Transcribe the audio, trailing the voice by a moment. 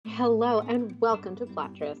Hello and welcome to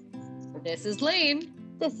Plot Trysts. This is Lane.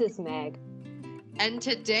 This is Meg. And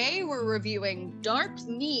today we're reviewing Dark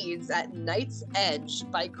Needs at Night's Edge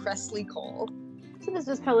by Kresley Cole. So this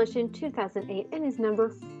was published in 2008 and is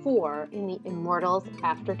number 4 in the Immortals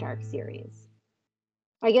After Dark series.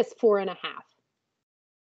 I guess 4.5.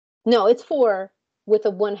 No, it's 4 with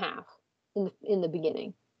a 1/2 in the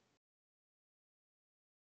beginning.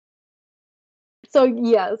 So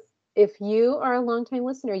yes, if you are a longtime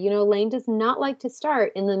listener, you know Lane does not like to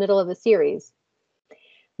start in the middle of a series.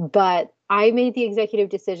 But I made the executive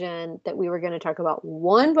decision that we were going to talk about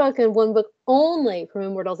one book and one book only from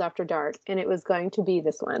Immortals After Dark, and it was going to be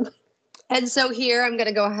this one. And so here I'm going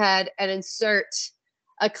to go ahead and insert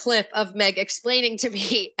a clip of Meg explaining to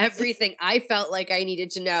me everything I felt like I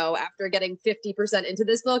needed to know after getting 50% into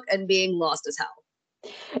this book and being lost as hell.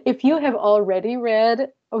 If you have already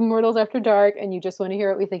read Immortals After Dark and you just want to hear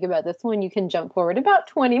what we think about this one, you can jump forward about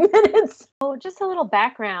 20 minutes. So just a little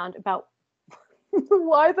background about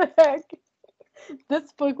why the heck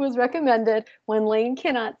this book was recommended when Lane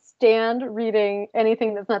cannot stand reading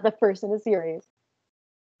anything that's not the first in a series.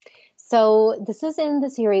 So this is in the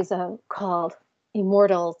series called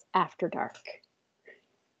Immortals After Dark.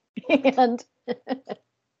 And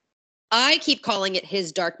I keep calling it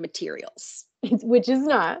His Dark Materials. Which is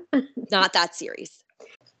not. Not that series.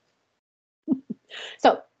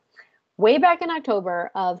 So way back in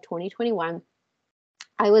October of 2021,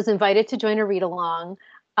 I was invited to join a read-along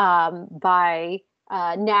by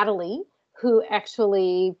Natalie, who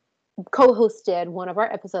actually co-hosted one of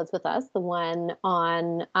our episodes with us, the one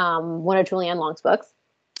on one of Julianne Long's books.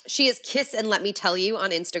 She is Kiss and Let Me Tell You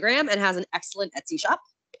on Instagram and has an excellent Etsy shop.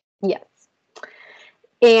 Yes.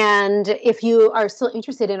 And if you are still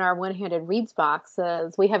interested in our one-handed reads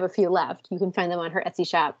boxes, we have a few left. You can find them on her Etsy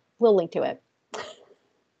shop. We'll link to it.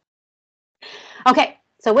 Okay.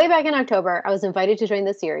 So way back in October, I was invited to join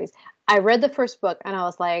this series. I read the first book and I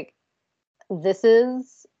was like, this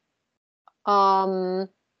is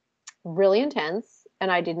really intense,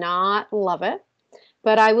 and I did not love it,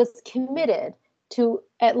 but I was committed to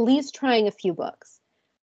at least trying a few books.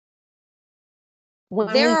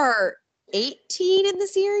 There are 18 in the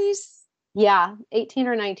series? Yeah, 18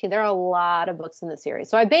 or 19. There are a lot of books in the series.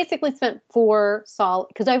 So I basically spent 4 solid,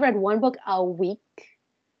 because I read one book a week.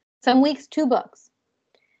 Some weeks, 2 books.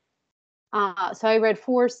 So I read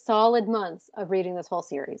 4 solid months of reading this whole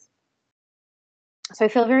series. So I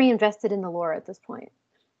feel very invested in the lore at this point.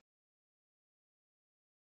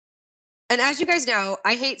 And as you guys know,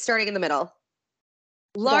 I hate starting in the middle.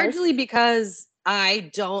 Largely because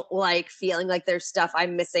I don't like feeling like there's stuff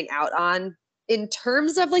I'm missing out on in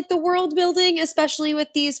terms of like the world building, especially with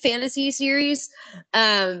these fantasy series.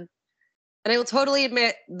 And I will totally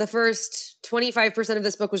admit the first 25% of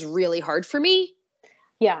this book was really hard for me.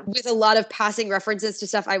 Yeah. With a lot of passing references to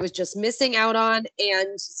stuff I was just missing out on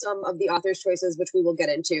and some of the author's choices, which we will get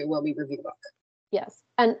into when we review the book. Yes.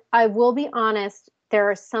 And I will be honest, there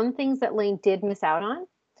are some things that Lane did miss out on.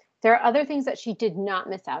 There are other things that she did not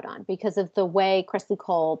miss out on because of the way Kresley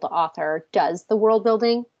Cole, the author, does the world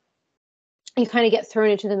building. You kind of get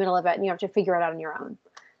thrown into the middle of it and you have to figure it out on your own.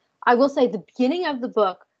 I will say the beginning of the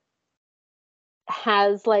book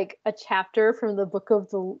has like a chapter from the book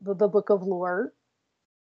of the book of lore,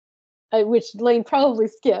 which Lane probably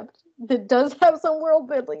skipped, that does have some world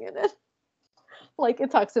building in it. Like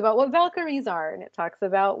it talks about what Valkyries are and it talks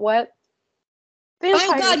about what vampires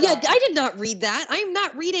oh God, yeah, are. I did not read that. I'm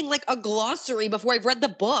not reading like a glossary before I've read the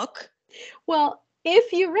book. Well,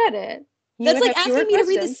 if you read it, that's like asking me to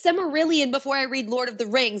read the Silmarillion before I read Lord of the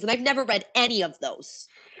Rings, and I've never read any of those.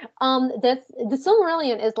 That's the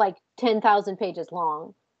Silmarillion is like 10,000 pages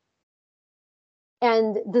long.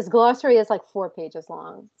 And this glossary is like 4 pages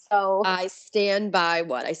long. So I stand by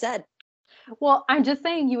what I said. Well, I'm just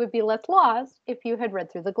saying you would be less lost if you had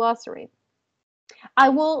read through the glossary. I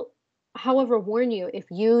will, however, warn you, if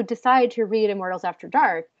you decide to read Immortals After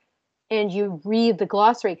Dark and you read the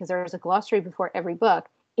glossary, because there's a glossary before every book,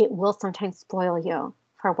 it will sometimes spoil you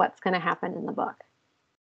for what's going to happen in the book.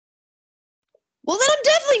 Well, then I'm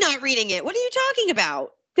definitely not reading it. What are you talking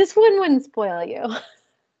about? This one wouldn't spoil you.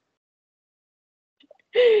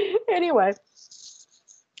 Anyway.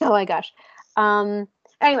 Oh my gosh.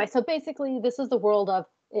 Anyway, so basically this is the world of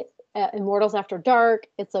Immortals After Dark.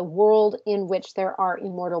 It's a world in which there are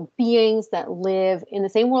immortal beings that live in the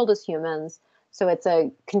same world as humans. So it's a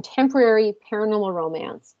contemporary paranormal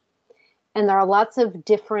romance. And there are lots of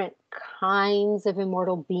different kinds of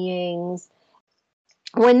immortal beings.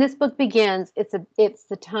 When this book begins, it's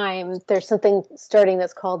the time, there's something starting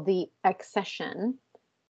that's called the accession.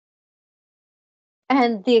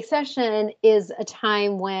 And the accession is a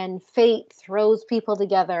time when fate throws people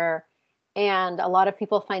together and a lot of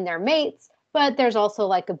people find their mates, but there's also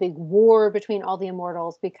like a big war between all the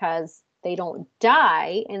immortals because they don't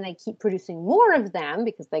die and they keep producing more of them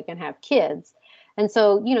because they can have kids. And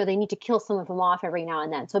so, they need to kill some of them off every now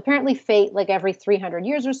and then. So apparently fate, like every 300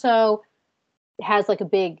 years or so, has like a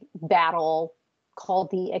big battle called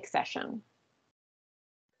the accession.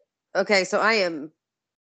 Okay, so I am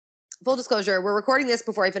full disclosure, we're recording this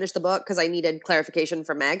before I finish the book because I needed clarification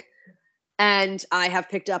from Meg. And I have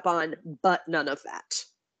picked up on but none of that.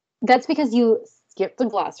 That's because you skipped the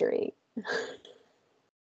glossary.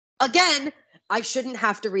 Again, I shouldn't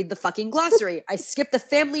have to read the fucking glossary. I skipped the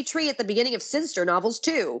family tree at the beginning of Sinister novels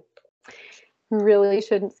too. Really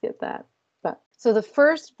shouldn't skip that. But so the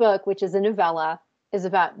first book, which is a novella, is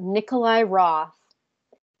about Nikolai Roth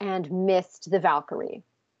and Mist the Valkyrie.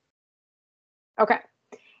 Okay.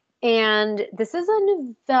 And this is a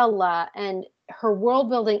novella, and her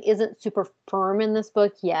world building isn't super firm in this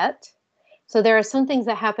book yet. So there are some things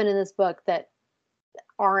that happen in this book that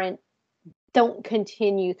don't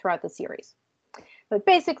continue throughout the series. But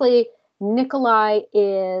basically, Nikolai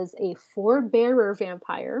is a forebearer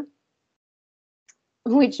vampire,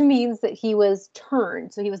 which means that he was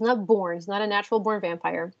turned. So he was not born. He's not a natural born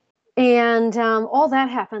vampire. And all that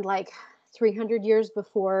happened like 300 years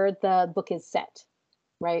before the book is set,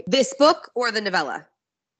 right? This book or the novella?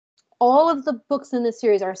 All of the books in this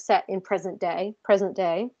series are set in present day,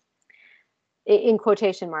 in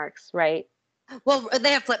quotation marks, right? Well,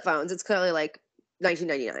 they have flip phones. It's clearly like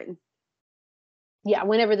 1999. Yeah,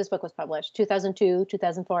 whenever this book was published, 2002,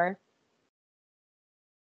 2004.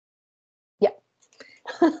 Yeah.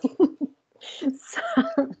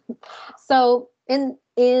 so in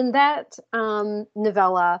that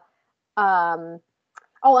novella, I'm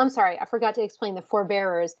sorry, I forgot to explain the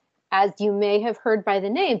forebearers. As you may have heard by the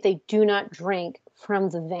name, they do not drink from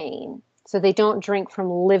the vein. So they don't drink from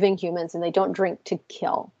living humans and they don't drink to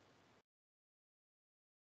kill.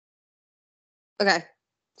 Okay.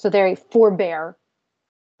 So they forbear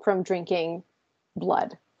from drinking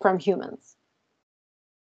blood from humans.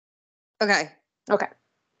 Okay. Okay.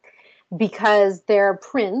 Because their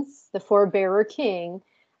prince, the forebearer king,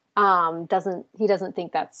 doesn't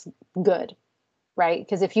think that's good, right?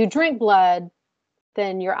 Because if you drink blood,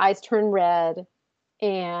 then your eyes turn red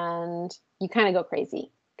and you kind of go crazy.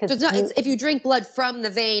 So it's if you drink blood from the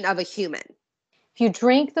vein of a human. If you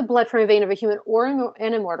drink the blood from a vein of a human or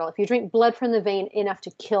an immortal, if you drink blood from the vein enough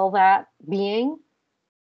to kill that being,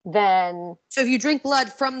 then... So if you drink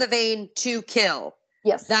blood from the vein to kill,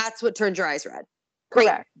 yes, that's what turns your eyes red.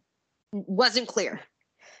 Correct. Great. Wasn't clear.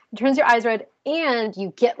 It turns your eyes red and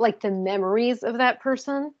you get like the memories of that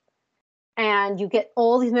person and you get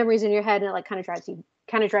all these memories in your head and it like kind of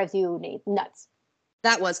drives you nuts.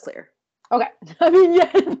 That was clear. Okay. I mean, yeah,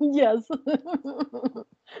 yes.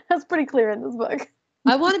 That's pretty clear in this book.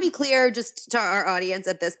 I want to be clear just to our audience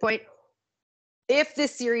at this point. If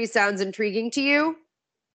this series sounds intriguing to you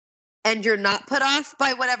and you're not put off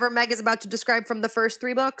by whatever Meg is about to describe from the first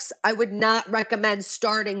 3 books, I would not recommend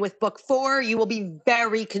starting with book 4. You will be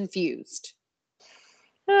very confused.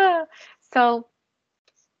 So,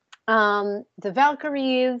 the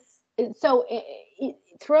Valkyries. So,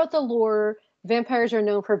 throughout the lore, vampires are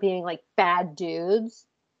known for being like bad dudes.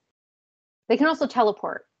 They can also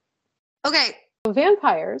teleport. Okay. So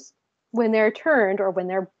vampires, when they're turned or when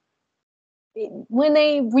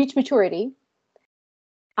they reach maturity,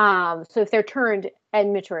 so if they're turned at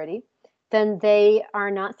maturity, then they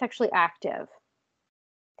are not sexually active.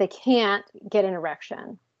 They can't get an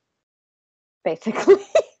erection. Basically,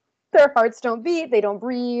 their hearts don't beat. They don't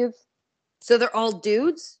breathe. So they're all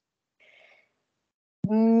dudes?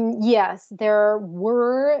 Yes, there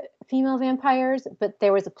were female vampires, but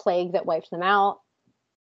there was a plague that wiped them out.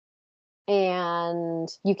 And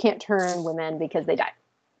you can't turn women because they die.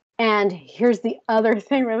 And here's the other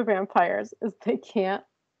thing with vampires is they can't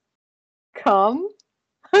come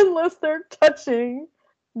unless they're touching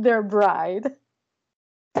their bride.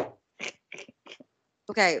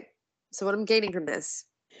 Okay, so what I'm gaining from this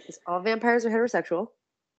is all vampires are heterosexual.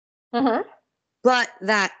 Uh-huh. But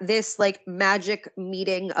that this like magic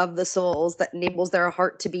meeting of the souls that enables their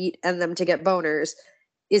heart to beat and them to get boners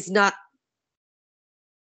is not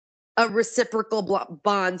a reciprocal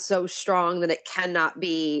bond so strong that it cannot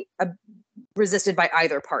be resisted by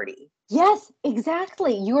either party. Yes,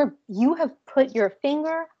 exactly. You have put your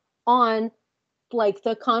finger on like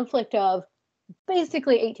the conflict of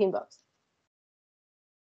basically 18 books.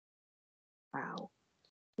 Wow.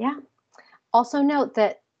 Yeah. Also note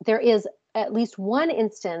that there is at least one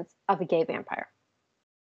instance of a gay vampire.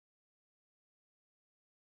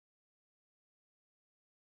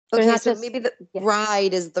 They're Okay, not so just, maybe the yeah.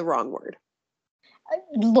 bride is the wrong word.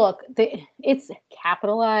 Look, it's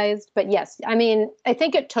capitalized, but yes, I mean, I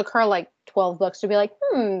think it took her like 12 books to be like,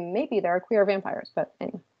 maybe there are queer vampires, but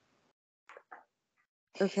anyway.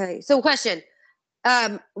 Okay, so question.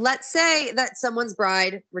 Let's say that someone's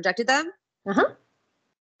bride rejected them. Uh-huh.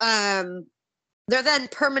 They're then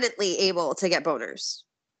permanently able to get boners.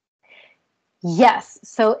 Yes.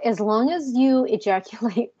 So as long as you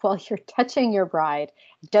ejaculate while you're touching your bride,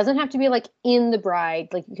 it doesn't have to be like in the bride.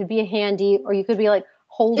 Like you could be a handy, or you could be like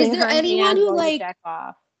holding Is there her anyone hand who while you like jack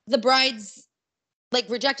off. the bride's like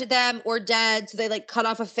rejected them or dead, so they like cut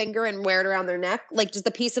off a finger and wear it around their neck? Like, does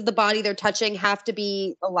the piece of the body they're touching have to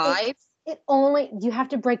be alive? It only, you have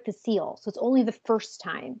to break the seal. So it's only the first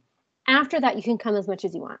time. After that, you can come as much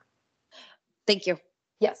as you want. Thank you.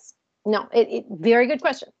 Yes. No, very good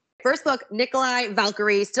question. First book, Nikolai,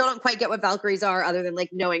 Valkyrie. Still don't quite get what Valkyries are other than like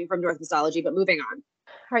knowing from Norse mythology, but moving on.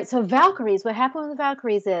 All right. So Valkyries, what happened with the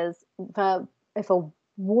Valkyries is if a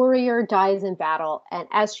warrior dies in battle, and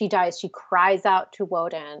as she dies, she cries out to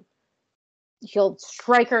Woden. He'll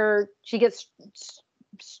strike her. She gets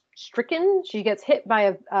stricken. She gets hit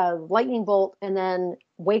by a lightning bolt and then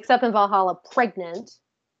wakes up in Valhalla pregnant.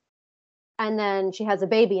 And then she has a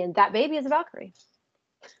baby, and that baby is a Valkyrie.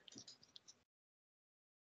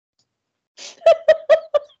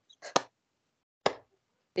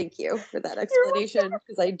 Thank you for that explanation,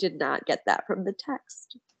 because I did not get that from the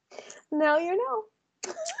text. Now you know.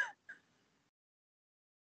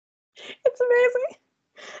 It's amazing.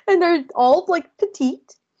 And they're all like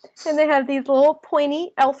petite, and they have these little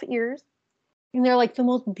pointy elf ears, and they're like the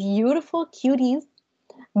most beautiful cuties,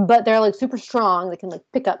 but they're like super strong. They can like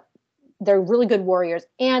pick up. They're really good warriors,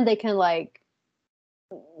 and they can like,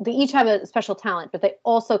 they each have a special talent, but they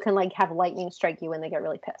also can like have lightning strike you when they get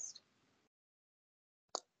really pissed.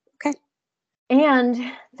 Okay. And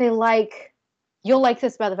you'll like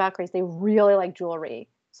this about the Valkyries, they really like jewelry.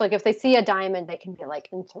 So like if they see a diamond, they can be like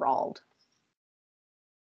enthralled.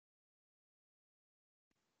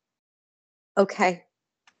 Okay.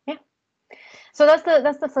 Yeah. So that's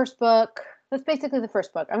the first book. That's basically the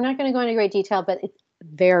first book. I'm not going to go into great detail, but it's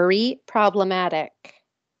very problematic.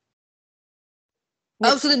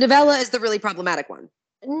 Oh, so the novella is the really problematic one.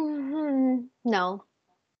 No.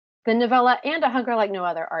 The novella and A Hunger Like No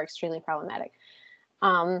Other are extremely problematic.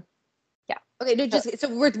 Yeah. Okay, no, just so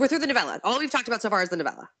we're through the novella. All we've talked about so far is the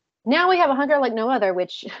novella. Now we have A Hunger Like No Other,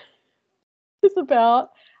 which is about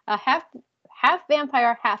a half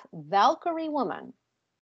vampire, half Valkyrie woman.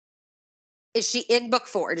 Is she in book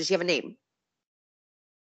 4? Does she have a name?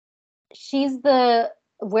 She's the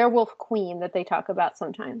werewolf queen that they talk about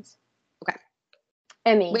sometimes. Okay.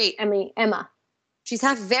 Emma. She's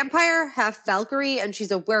half vampire, half Valkyrie, and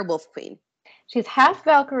she's a werewolf queen. She's half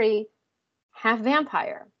Valkyrie, half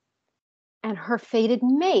vampire. And her fated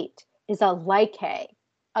mate is a Lycae,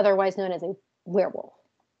 otherwise known as a werewolf.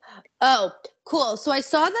 Oh, cool. So I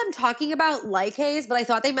saw them talking about Lycaes, but I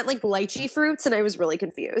thought they meant like lychee fruits, and I was really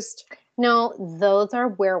confused. No, those are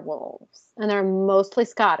werewolves, and they're mostly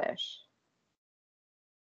Scottish.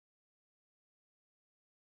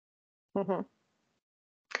 Mm-hmm.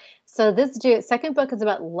 So this second book is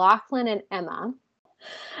about Lachlan and Emma.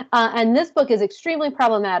 And this book is extremely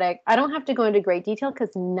problematic. I don't have to go into great detail because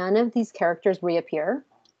none of these characters reappear.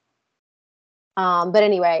 But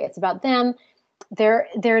anyway, it's about them.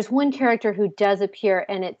 There's one character who does appear,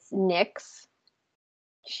 and it's Nyx.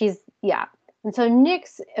 And so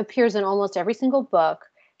Nyx appears in almost every single book.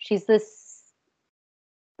 She can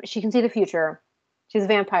see the future. She's a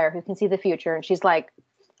vampire who can see the future, and she's like,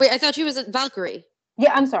 wait, I thought she was a Valkyrie.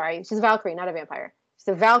 Yeah, I'm sorry. She's a Valkyrie, not a vampire. She's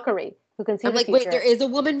a Valkyrie who can see the future. Wait, there is a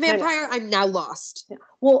woman vampire? No. I'm now lost. No.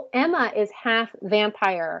 Well, Emma is half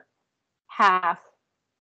vampire, half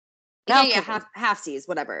Valkyrie. Yeah, half-seas,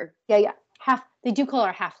 whatever. Yeah. They do call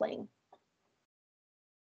her halfling.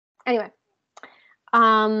 Anyway,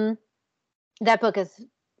 that book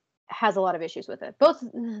has a lot of issues with it. Both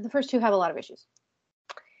the first two have a lot of issues.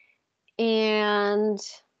 And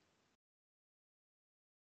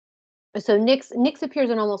so Nyx appears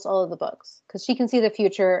in almost all of the books because she can see the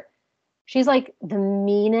future. She's like the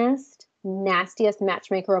meanest, nastiest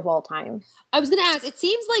matchmaker of all time. I was going to ask, it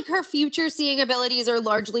seems like her future seeing abilities are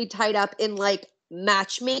largely tied up in like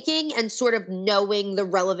matchmaking and sort of knowing the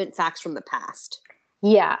relevant facts from the past.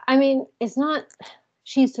 Yeah. I mean, it's not,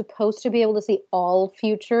 she's supposed to be able to see all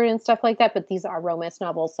future and stuff like that, but these are romance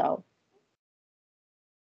novels, so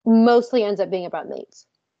mostly ends up being about mates.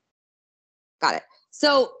 Got it.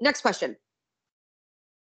 So next question.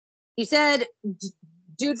 You said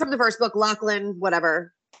dude from the first book, Lachlan,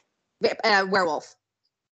 whatever, werewolf.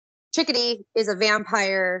 Chickadee is a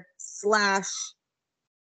vampire slash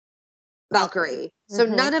Valkyrie. So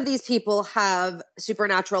Mhm. none of these people have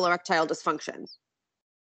supernatural erectile dysfunction.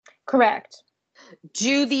 Correct.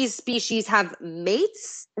 Do these species have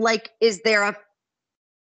mates? Like, is there a...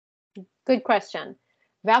 Good question.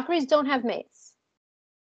 Valkyries don't have mates.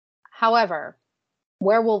 However,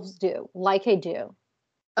 werewolves do. Lycae do.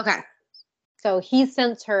 Okay. So he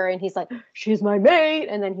sends her and he's like, she's my mate.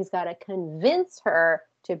 And then he's got to convince her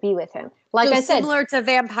to be with him. Like So I said, similar to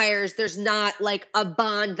vampires, there's not like a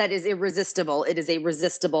bond that is irresistible. It is a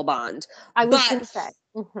resistible bond. I was But going to say.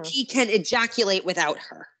 Mhm. he can ejaculate without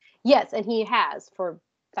her. Yes, and he has for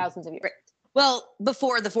thousands of years. Right. Well,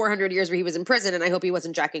 before the 400 years where he was in prison, and I hope he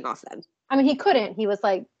wasn't jacking off then. I mean, he couldn't. He was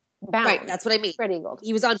like bound. Right, that's what I mean. Spread eagled.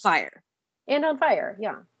 He was on fire. And on fire,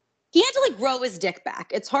 yeah. He had to like grow his dick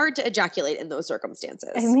back. It's hard to ejaculate in those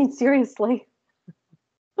circumstances. I mean, seriously.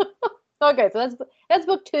 Okay, so that's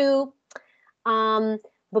book 2.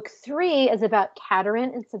 Book 3 is about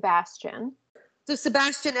Katerin and Sebastian. So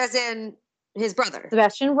Sebastian as in his brother.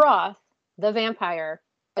 Sebastian Roth, the vampire,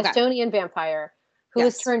 Okay. Estonian vampire, who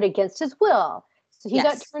was Yes. turned against his will. So he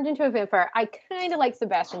got Yes. turned into a vampire. I kind of like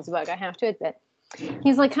Sebastian's book, I have to admit.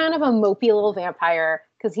 He's like kind of a mopey little vampire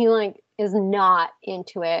because he like is not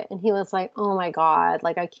into it. And he was like, oh my God,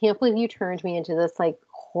 like I can't believe you turned me into this like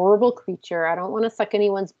horrible creature. I don't want to suck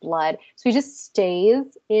anyone's blood. So he just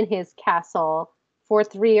stays in his castle for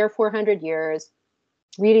 300 or 400 years,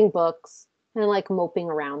 reading books and like moping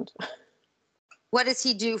around. What does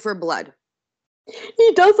he do for blood?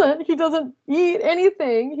 He doesn't eat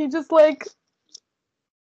anything. He just like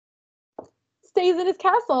stays in his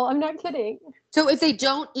castle. I'm not kidding. So if they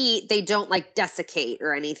don't eat, they don't like desiccate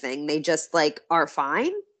or anything. They just like are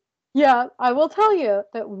fine. Yeah, I will tell you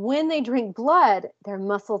that when they drink blood, their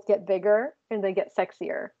muscles get bigger and they get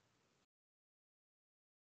sexier.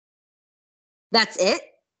 That's it.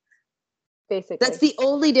 Basically. That's the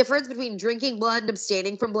only difference between drinking blood and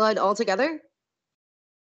abstaining from blood altogether.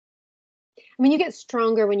 I mean, you get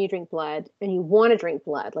stronger when you drink blood and you want to drink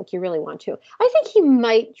blood, like you really want to. I think he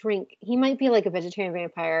might be like a vegetarian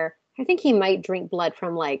vampire. I think he might drink blood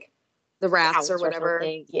from like The rats cows or whatever.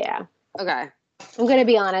 something. Yeah. Okay. I'm going to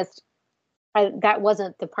be honest. That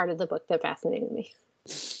wasn't the part of the book that fascinated me.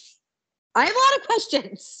 I have a lot of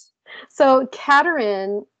questions. So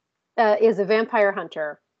Katerin is a vampire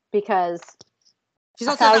hunter because She's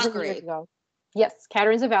also a 1,000 Valkyrie. years ago. Yes,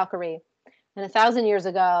 Katerin's a Valkyrie. And 1,000 years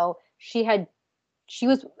ago, she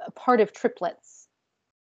was a part of triplets.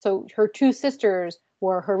 So her 2 sisters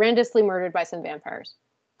were horrendously murdered by some vampires.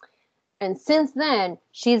 And since then,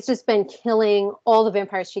 she's just been killing all the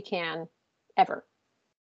vampires she can ever.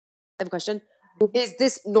 I have a question. Is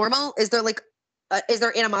this normal? Is there like, is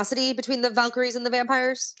there animosity between the Valkyries and the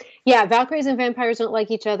vampires? Yeah, Valkyries and vampires don't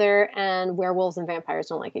like each other, and werewolves and vampires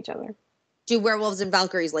don't like each other. Do werewolves and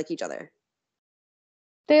Valkyries like each other?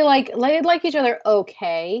 They like each other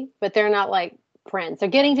okay, but they're not like friends. They're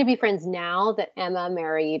getting to be friends now that Emma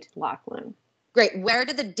married Lachlan. Great. Where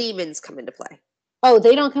did the demons come into play? Oh,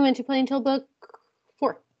 they don't come into play until book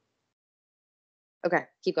 4. Okay,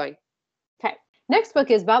 keep going. Okay. Next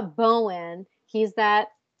book is about Bowen. He's that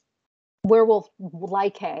werewolf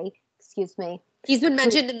Lycae, excuse me. He's been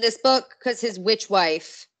mentioned in this book because his witch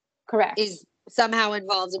wife Correct. is somehow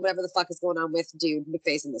involved in whatever the fuck is going on with dude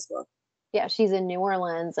McFace in this book. Yeah, she's in New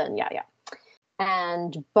Orleans and yeah.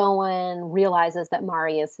 And Bowen realizes that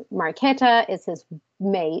Mariquita is his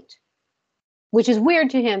mate, which is weird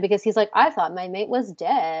to him because he's like, I thought my mate was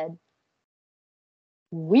dead.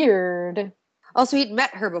 Weird. Also, he'd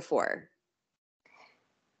met her before.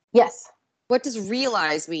 Yes. What does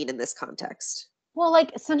realize mean in this context? Well,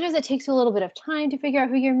 like sometimes it takes you a little bit of time to figure out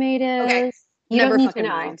who your mate is. Okay. You Never don't need fucking to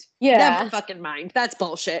know. mind. Yeah. Never fucking mind. That's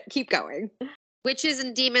bullshit. Keep going. Witches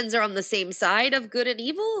and demons are on the same side of good and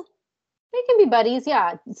evil? They can be buddies,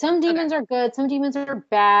 yeah. Some demons are good, some demons are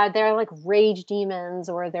bad. They're like rage demons,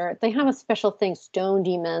 or they have a special thing, stone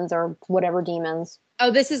demons or whatever demons.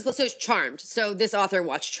 Oh, so it's Charmed. So this author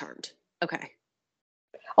watched Charmed. Okay.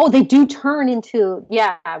 Oh, they do turn into,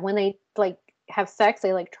 yeah, when they like have sex,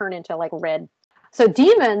 they like turn into like red. So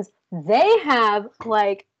demons, they have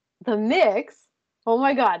like the mix. Oh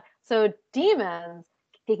my God. So demons,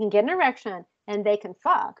 they can get an erection and they can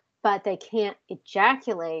fuck, but they can't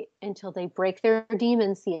ejaculate until they break their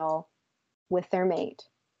demon seal with their mate.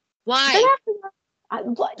 Why?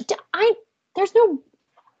 There's no,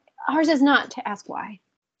 ours is not to ask why.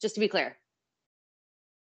 Just to be clear.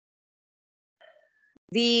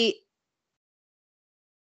 The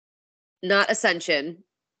not ascension.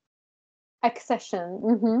 Accession.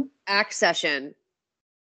 Mm-hmm. Accession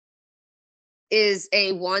is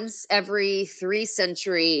a once every 3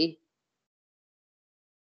 century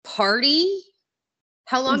party.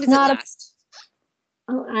 How long It's does it not last?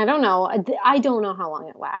 I don't know. I don't know how long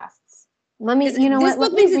it lasts. Let me, Because you know this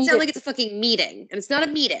what? book Let me makes it read sound it. like it's a fucking meeting, and it's not a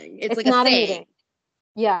meeting. It's It's like a not a thing. meeting.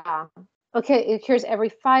 Yeah. Okay. It occurs every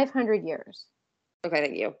 500 years. Okay,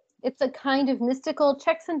 thank you. It's a kind of mystical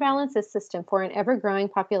checks and balances system for an ever growing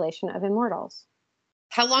population of immortals.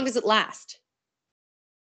 How long does it last?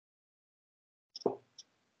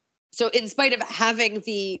 So, in spite of having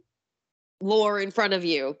the lore in front of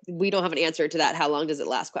you, we don't have an answer to that. How long does it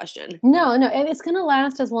last question? No, and it's going to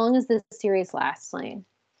last as long as this series lasts, Lane.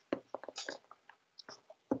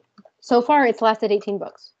 So far, it's lasted 18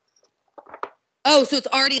 books. Oh, so it's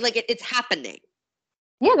already like it's happening.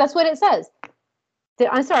 Yeah, that's what it says.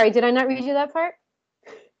 I'm sorry, did I not read you that part?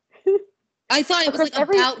 I thought it was like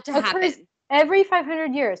about to happen. Every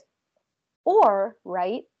 500 years. Or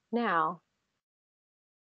right now.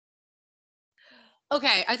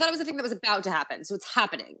 Okay, I thought it was a thing that was about to happen. So it's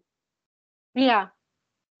happening. Yeah.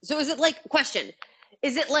 So is it like, question,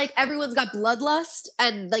 is it like everyone's got bloodlust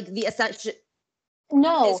and like the ascension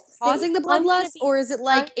No. is causing the bloodlust? Or is it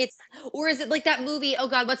like that movie, oh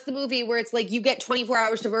God, what's the movie where it's like you get 24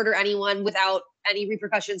 hours to murder anyone without any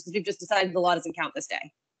repercussions because you've just decided the law doesn't count this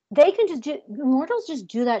day? They can immortals just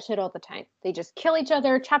do that shit all the time. They just kill each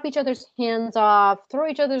other, chop each other's hands off, throw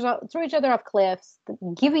each other off cliffs,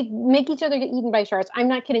 make each other get eaten by sharks. I'm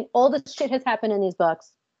not kidding. All this shit has happened in these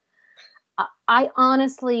books. I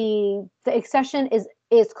honestly, the accession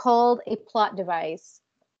is called a plot device.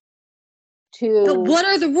 But what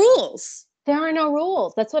are the rules? There are no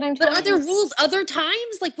rules. That's what I'm telling you. But are there rules other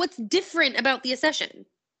times? Like, what's different about the accession?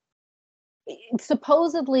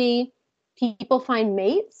 Supposedly, people find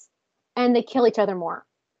mates and they kill each other more.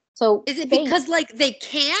 So is it because like they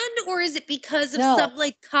can, or is it because of some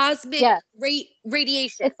like cosmic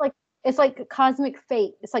radiation? It's like cosmic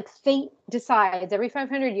fate. It's like fate decides every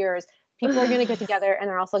 500 years people are going to get together and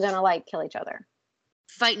they're also going to like kill each other.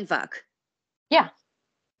 Fight and fuck. Yeah.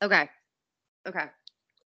 Okay.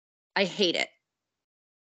 I hate it.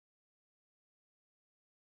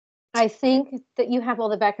 I think that you have all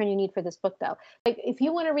the background you need for this book, though. Like, if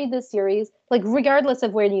you want to read this series, like, regardless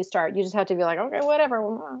of where you start, you just have to be like, okay,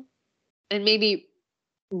 whatever. And maybe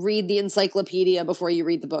read the encyclopedia before you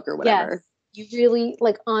read the book or whatever. Yes. You really,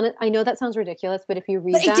 like, on it. I know that sounds ridiculous, but if you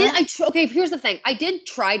read okay, here's the thing. I did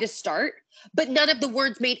try to start, but none of the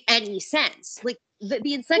words made any sense. Like,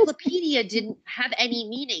 the encyclopedia didn't have any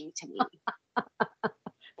meaning to me.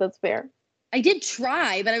 That's fair. I did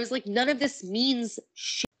try, but I was like, none of this means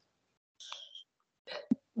shit.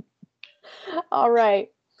 All right.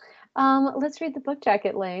 Let's read the book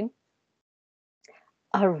jacket, Lane.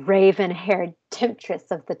 A raven-haired temptress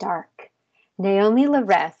of the dark. Naomi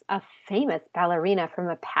Laress, a famous ballerina from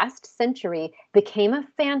a past century, became a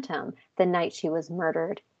phantom the night she was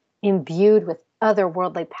murdered. Imbued with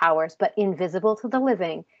otherworldly powers, but invisible to the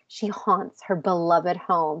living, she haunts her beloved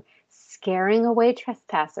home, scaring away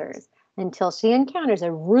trespassers until she encounters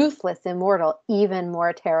a ruthless immortal even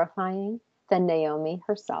more terrifying than Naomi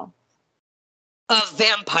herself. A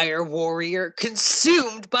vampire warrior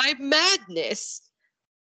consumed by madness.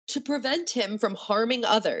 To prevent him from harming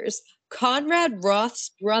others, Conrad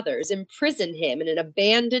Roth's brothers imprison him in an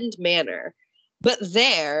abandoned manor. But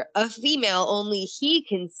there, a female only he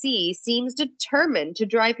can see seems determined to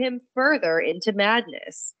drive him further into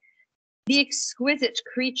madness. The exquisite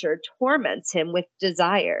creature torments him with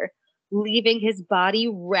desire, leaving his body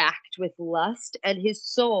racked with lust and his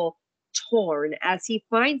soul torn as he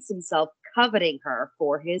finds himself coveting her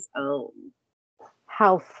for his own.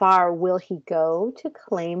 How far will he go to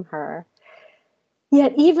claim her?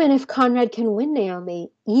 Yet even if Conrad can win Naomi,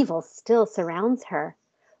 evil still surrounds her.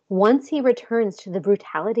 Once he returns to the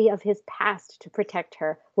brutality of his past to protect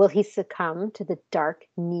her, will he succumb to the dark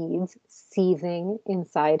needs seething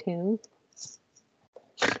inside him?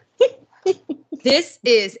 This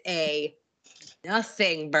is a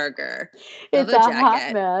nothing burger. It's a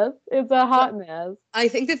hot mess. It's a hot mess. I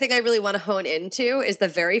think the thing I really want to hone into is the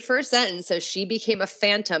very first sentence. So she became a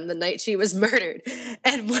phantom the night she was murdered.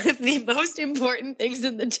 And one of the most important things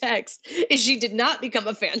in the text is she did not become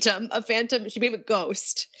a phantom. She became a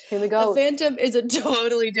ghost. A phantom is a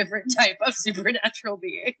totally different type of supernatural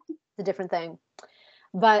being. It's a different thing.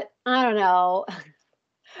 But I don't know.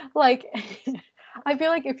 Like, I feel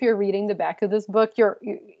like if you're reading the back of this book, you're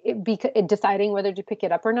deciding whether to pick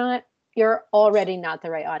it up or not, you're already not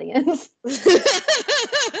the right audience.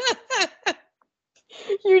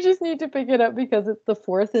 You just need to pick it up because it's the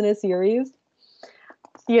fourth in a series.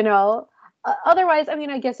 You know, Otherwise, I mean,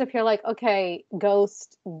 I guess if you're like, okay,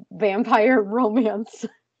 ghost vampire romance,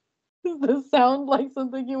 does this sound like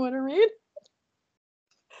something you want to read?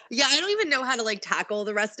 Yeah, I don't even know how to like tackle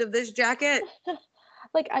the rest of this jacket.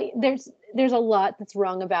 Like there's a lot that's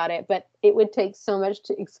wrong about it, but it would take so much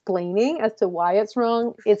to explaining as to why it's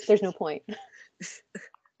wrong. There's no point.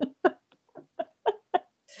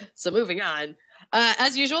 So moving on.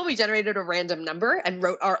 As usual, we generated a random number and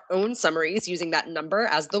wrote our own summaries using that number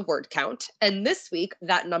as the word count. And this week,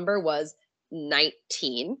 that number was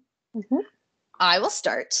 19. Mm-hmm. I will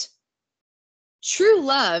start. True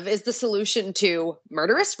love is the solution to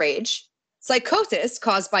murderous rage, psychosis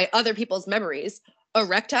caused by other people's memories,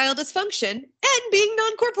 erectile dysfunction, and being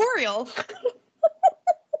non-corporeal.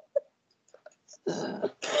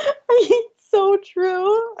 So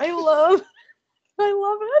true. I love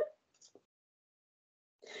it.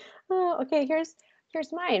 Oh, okay, here's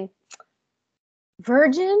mine.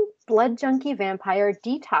 Virgin blood junkie vampire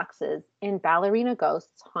detoxes in ballerina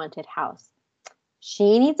ghost's haunted house.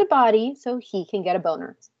 She needs a body so he can get a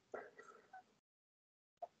boner.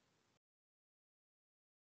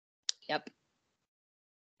 Yep.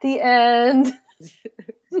 The end.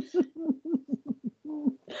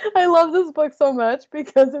 I love this book so much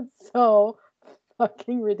because it's so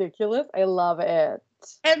fucking ridiculous. I love it.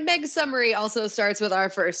 And Meg's summary also starts with our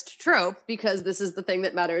first trope because this is the thing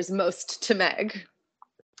that matters most to Meg.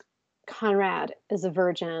 Conrad is a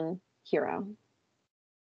virgin hero.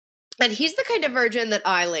 And he's the kind of virgin that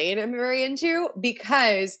Eileen am very into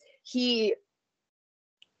because he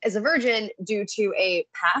is a virgin due to a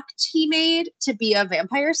pact he made to be a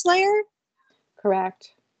vampire slayer. Correct.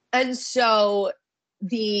 And so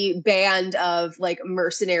the band of like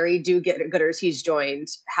mercenary do-gooders he's joined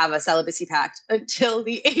have a celibacy pact until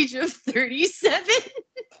the age of 37.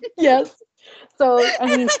 Yes. So,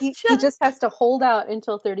 I mean, he just has to hold out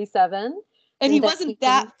until 37. And he wasn't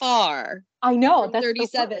that far. I know. That's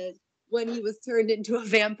 37 when he was turned into a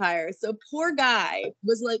vampire. So poor guy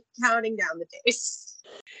was like counting down the days.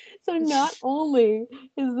 So not only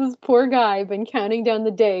is this poor guy been counting down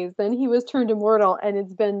the days, then he was turned immortal, and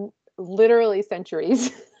it's been literally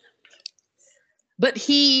centuries. But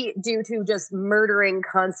he, due to just murdering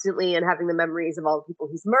constantly and having the memories of all the people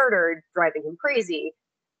he's murdered driving him crazy,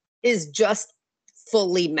 is just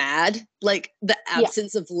fully mad. Like the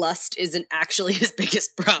absence of lust isn't actually his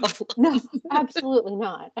biggest problem. No, absolutely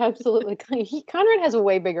not. Absolutely. Conrad has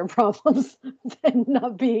way bigger problems than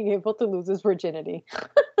not being able to lose his virginity.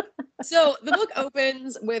 So the book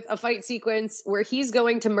opens with a fight sequence where he's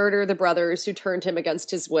going to murder the brothers who turned him against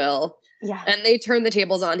his will. Yeah. And they turn the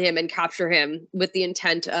tables on him and capture him with the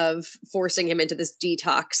intent of forcing him into this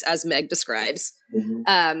detox, as Meg describes.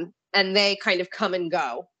 Mm-hmm. And they kind of come and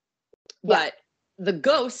go. But the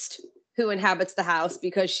ghost who inhabits the house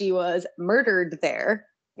because she was murdered there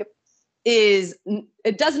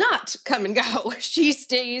it does not come and go. She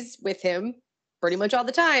stays with him pretty much all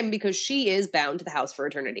the time because she is bound to the house for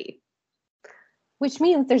eternity. Which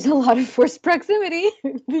means there's a lot of forced proximity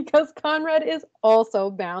because Conrad is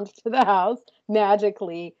also bound to the house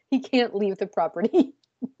magically. He can't leave the property.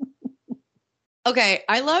 Okay,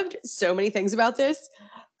 I loved so many things about this.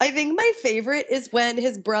 I think my favorite is when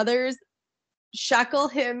his brothers shackle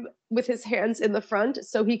him with his hands in the front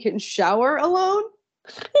so he can shower alone.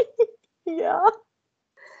 Yeah.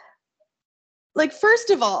 Like,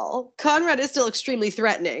 first of all, Conrad is still extremely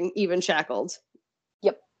threatening, even shackled.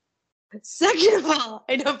 Yep. Second of all,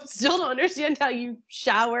 still don't understand how you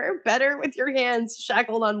shower better with your hands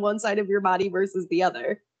shackled on one side of your body versus the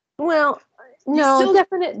other. Well, no,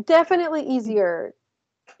 definitely easier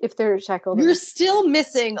if they're shackled. You're still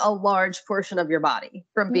missing a large portion of your body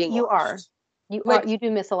from being washed. You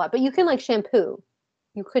do miss a lot, but you can like shampoo.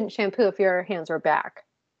 You couldn't shampoo if your hands were back.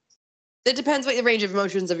 It depends what the range of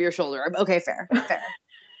motions of your shoulder. Okay, fair.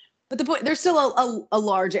 But the point, there's still a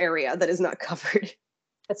large area that is not covered.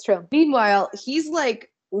 That's true. Meanwhile, he's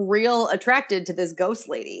like real attracted to this ghost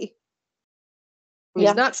lady.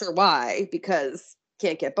 He's not sure why, because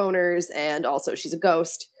can't get boners and also she's a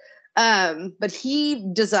ghost. But he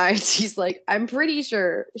decides, he's like, I'm pretty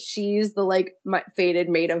sure she's the like my fated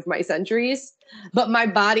mate of my centuries, but my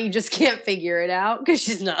body just can't figure it out because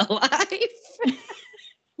she's not alive.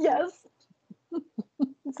 Yes.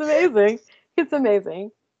 It's amazing. It's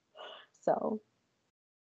amazing. So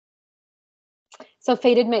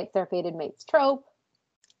fated mates, they're fated mates trope.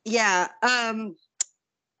 Yeah. And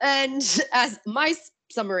as my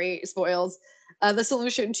summary spoils, the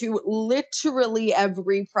solution to literally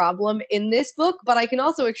every problem in this book, but I can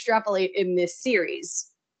also extrapolate in this series,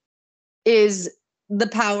 is the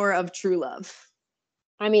power of true love.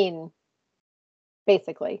 I mean,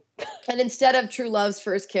 basically. And instead of true love's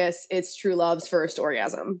first kiss, it's true love's first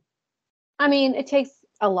orgasm. I mean, it takes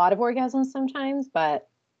a lot of orgasms sometimes, but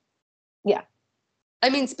yeah. I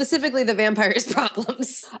mean, specifically the vampire's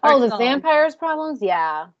problems. Oh, the vampire's problems?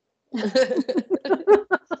 Yeah.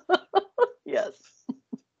 Yes.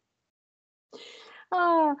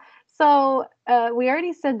 So we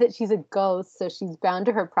already said that she's a ghost, so she's bound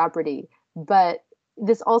to her property. But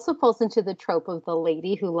this also falls into the trope of the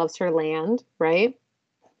lady who loves her land, right?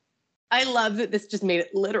 I love that this just made it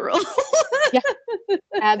literal. Yeah,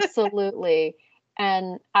 absolutely.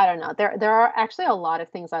 And I don't know. There are actually a lot of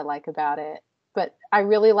things I like about it, but I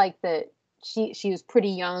really like that she was pretty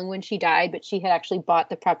young when she died, but she had actually bought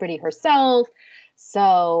the property herself.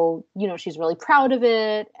 So, she's really proud of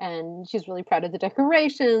it, and she's really proud of the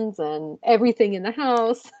decorations and everything in the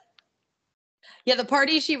house. Yeah, the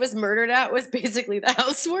party she was murdered at was basically the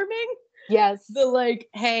housewarming. Yes. The like,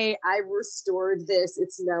 hey, I restored this.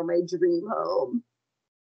 It's now my dream home.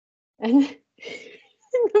 And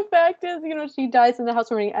the fact is, she dies in the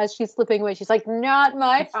housewarming as she's slipping away. She's like, not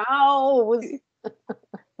my house.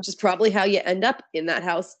 Which is probably how you end up in that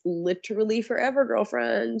house literally forever,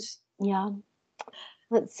 girlfriend. Yeah.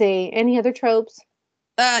 Let's see. Any other tropes?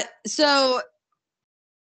 So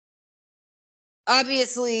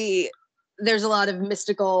obviously there's a lot of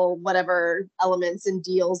mystical whatever elements and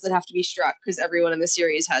deals that have to be struck because everyone in the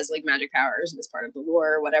series has like magic powers and is part of the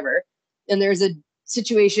lore or whatever. And there's a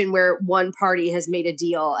situation where one party has made a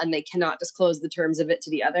deal and they cannot disclose the terms of it to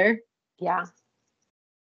the other. Yeah.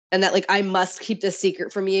 And that like, I must keep this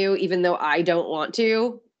secret from you, even though I don't want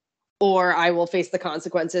to, or I will face the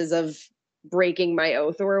consequences of breaking my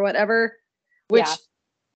oath or whatever, which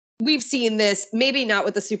we've seen this, maybe not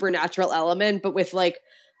with the supernatural element, but with like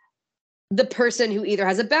the person who either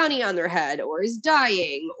has a bounty on their head or is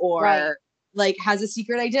dying or like has a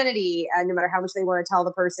secret identity. And no matter how much they want to tell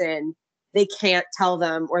the person, they can't tell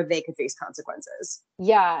them or they could face consequences.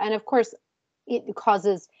 Yeah. And of course, it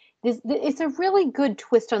causes this. It's a really good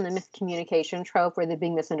twist on the miscommunication trope or the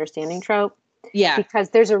big misunderstanding trope. Yeah.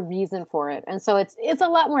 Because there's a reason for it. And so it's a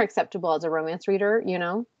lot more acceptable as a romance reader,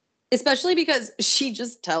 Especially because she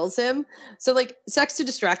just tells him. So like sex to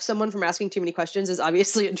distract someone from asking too many questions is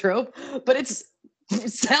obviously a trope, but it's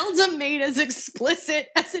seldom made as explicit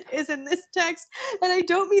as it is in this text. And I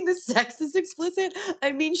don't mean the sex is explicit.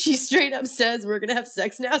 I mean, she straight up says, we're going to have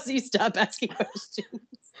sex now, so you stop asking questions.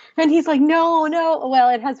 And he's like, no. Well,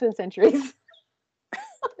 it has been centuries.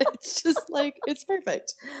 It's just like, it's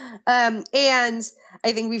perfect. And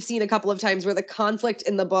I think we've seen a couple of times where the conflict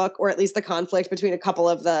in the book, or at least the conflict between a couple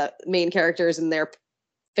of the main characters and their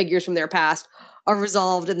figures from their past, are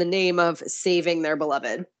resolved in the name of saving their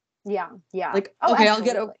beloved. Yeah. Like, okay,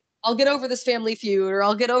 I'll get over this family feud, or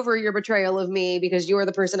I'll get over your betrayal of me because you're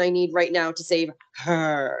the person I need right now to save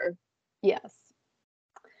her. Yes.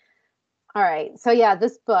 All right. So yeah,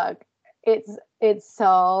 this book, it's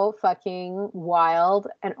so fucking wild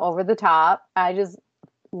and over the top. I just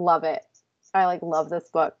love it. I love this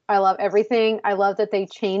book. I love everything. I love that they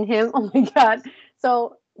chain him. Oh my god.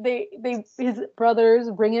 So his brothers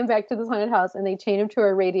bring him back to this haunted house and they chain him to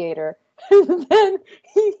a radiator. And then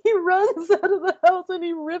he runs out of the house and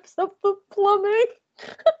he rips up the plumbing.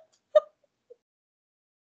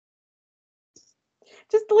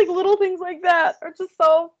 Just like little things like that are just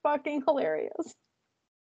so fucking hilarious.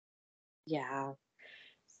 Yeah.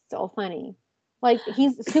 So funny. Like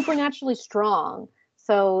he's supernaturally strong.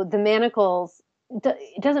 So the manacles,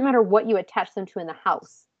 it doesn't matter what you attach them to in the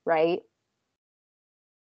house, right?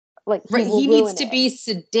 Like he needs to be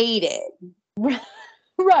sedated.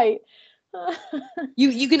 Right.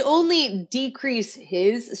 You can only decrease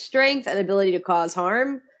his strength and ability to cause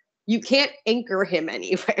harm. You can't anchor him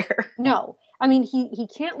anywhere. No. I mean, he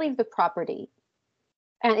can't leave the property.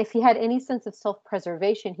 And if he had any sense of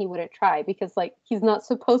self-preservation, he wouldn't try because like he's not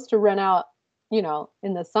supposed to run out,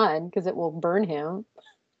 in the sun because it will burn him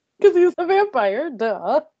because he's a vampire,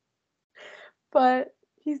 duh. But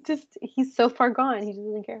he's so far gone. He just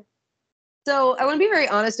doesn't care. So I want to be very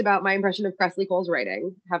honest about my impression of Kresley Cole's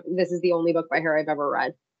writing. This is the only book by her I've ever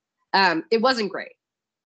read. It wasn't great.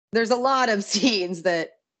 There's a lot of scenes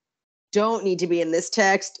that don't need to be in this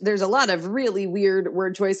text. There's a lot of really weird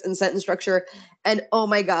word choice and sentence structure. And oh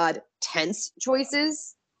my God, tense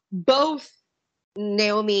choices. Both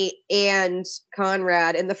Naomi and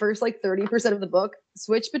Conrad in the first 30% of the book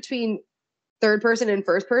switch between third person and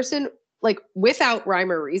first person, without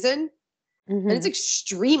rhyme or reason. Mm-hmm. And it's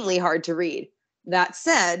extremely hard to read. That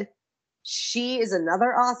said, she is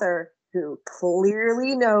another author who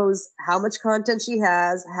clearly knows how much content she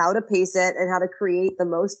has, how to pace it, and how to create the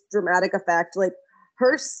most dramatic effect.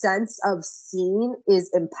 her sense of scene is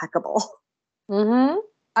impeccable. Mm-hmm.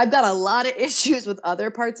 I've got a lot of issues with other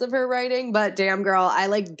parts of her writing, but damn girl, I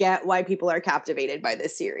like get why people are captivated by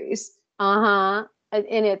this series. Uh-huh.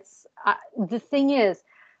 And it's the thing is,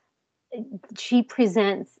 she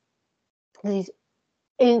presents these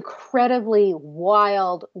incredibly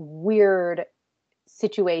wild, weird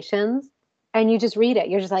situations, and you just read it.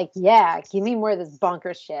 You're just like, yeah, give me more of this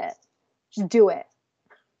bonkers shit. Just do it.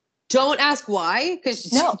 Don't ask why,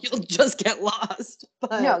 because No. you'll just get lost.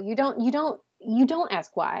 But No, you don't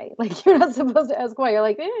ask why. Like, you're not supposed to ask why. You're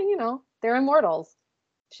like, they're immortals.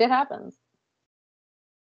 Shit happens.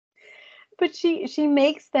 But she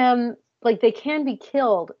makes them, like, they can be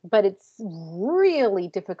killed, but it's really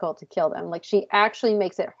difficult to kill them. Like, she actually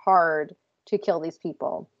makes it hard to kill these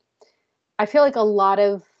people. I feel like a lot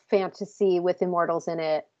of fantasy with immortals in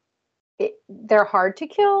it, they're hard to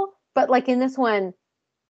kill, but like in this one,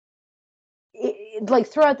 like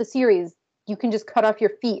throughout the series, you can just cut off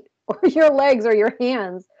your feet or your legs or your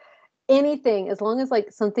hands. Anything, as long as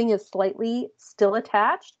like something is slightly still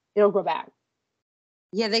attached, it'll grow back.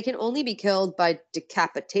 yeah, they can only be killed by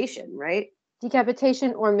decapitation, right?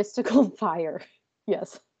 Decapitation or mystical fire.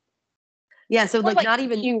 Yes. Yeah, so Or like not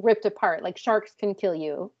even being ripped apart. Like sharks can kill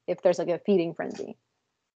you if there's like a feeding frenzy.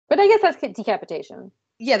 But I guess that's decapitation.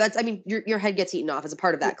 yeah, that's I mean your head gets eaten off as a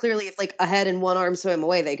part of that. Clearly, if like a head and one arm swim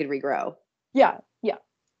away, they could regrow. Yeah, yeah.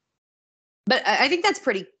 But I think that's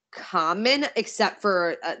pretty common, except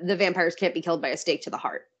for the vampires can't be killed by a stake to the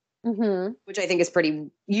heart, Mm-hmm. which I think is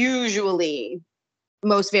pretty usually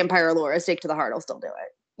most vampire lore. A stake to the heart will still do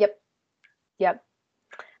it. Yep. Yep.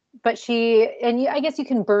 But I guess you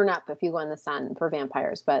can burn up if you go in the sun for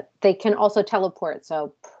vampires, but they can also teleport.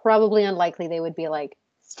 So probably unlikely they would be like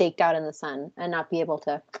staked out in the sun and not be able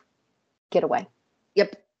to get away.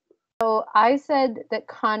 Yep. So I said that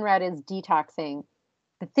Conrad is detoxing.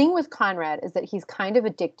 The thing with Conrad is that he's kind of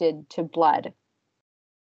addicted to blood.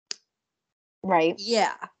 Right?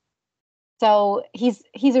 Yeah. So he's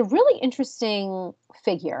a really interesting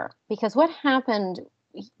figure because what happened,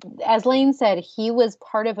 as Lane said, he was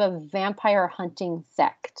part of a vampire hunting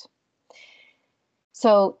sect.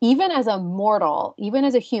 So even as a mortal, even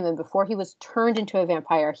as a human, before he was turned into a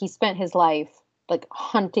vampire, he spent his life like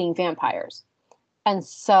hunting vampires. And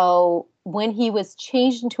so when he was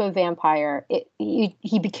changed into a vampire,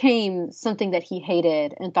 he became something that he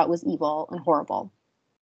hated and thought was evil and horrible.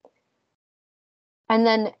 And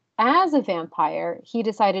then as a vampire, he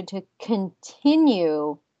decided to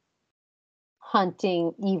continue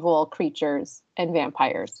hunting evil creatures and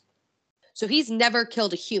vampires. So he's never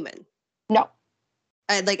killed a human. No.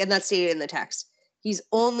 And that's stated in the text. He's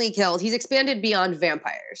expanded beyond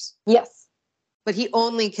vampires. Yes. But he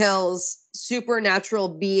only kills supernatural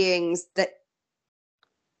beings that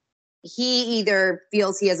he either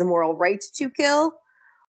feels he has a moral right to kill,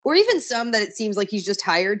 or even some that it seems like he's just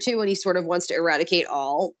hired to and he sort of wants to eradicate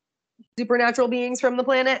all supernatural beings from the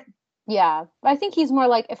planet. Yeah. I think he's more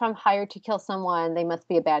like, if I'm hired to kill someone, they must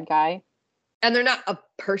be a bad guy. And they're not a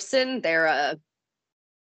person, they're a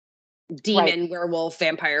demon, werewolf,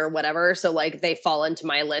 vampire, whatever. So like they fall into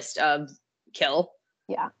my list of kill.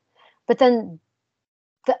 Yeah. But then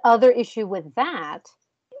the other issue with that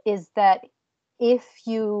is that if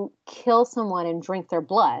you kill someone and drink their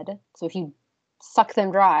blood, so if you suck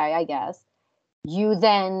them dry, I guess, you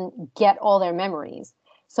then get all their memories.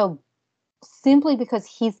 So simply because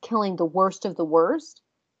he's killing the worst of the worst,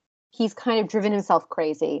 he's kind of driven himself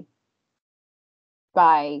crazy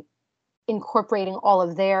by incorporating all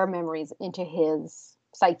of their memories into his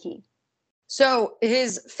psyche. So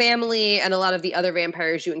his family and a lot of the other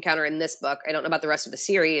vampires you encounter in this book, I don't know about the rest of the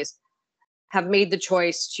series, have made the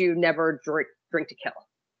choice to never drink to kill.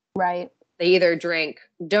 Right. They either drink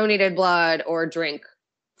donated blood or drink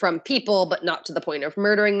from people, but not to the point of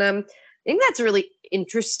murdering them. I think that's really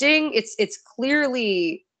interesting. It's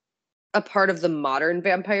clearly a part of the modern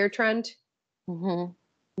vampire trend. Mm-hmm.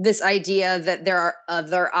 This idea that there are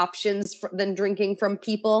other options than drinking from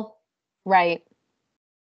people. Right.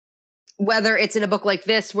 Whether it's in a book like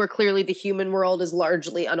this, where clearly the human world is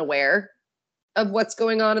largely unaware of what's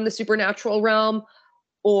going on in the supernatural realm,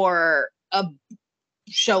 or a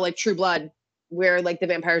show like True Blood, where like the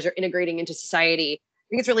vampires are integrating into society. I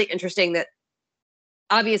think it's really interesting that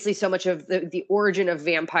obviously so much of the origin of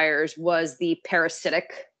vampires was the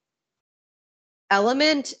parasitic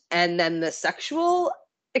element and then the sexual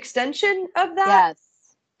extension of that. Yes.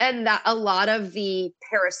 And that a lot of the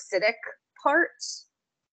parasitic parts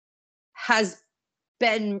has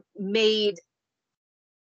been made,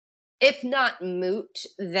 if not moot,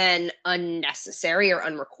 then unnecessary or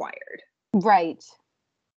unrequired. Right.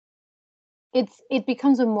 it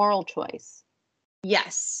becomes a moral choice,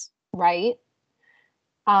 Yes. right?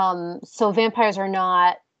 So vampires are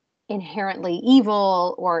not inherently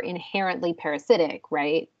evil or inherently parasitic,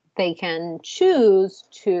 right? They can choose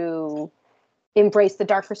to embrace the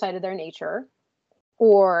darker side of their nature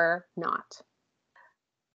or not.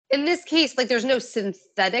 In this case, like there's no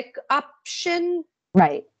synthetic option.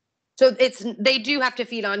 Right. So they do have to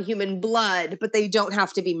feed on human blood, but they don't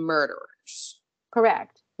have to be murderers.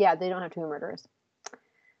 Correct. Yeah, they don't have to be murderers.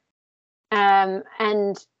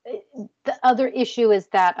 And the other issue is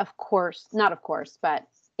that, of course, not of course, but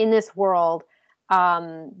in this world,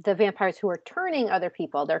 the vampires who are turning other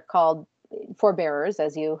people, they're called forebearers,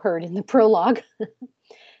 as you heard in the prologue.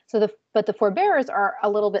 But the forebearers are a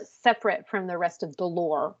little bit separate from the rest of the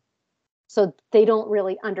lore. So they don't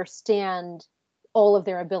really understand all of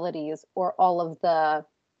their abilities or all of the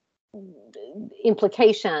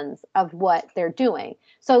implications of what they're doing.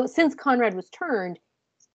 So since Conrad was turned,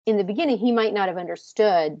 in the beginning, he might not have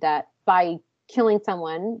understood that by killing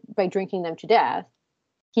someone, by drinking them to death,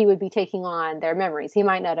 he would be taking on their memories. He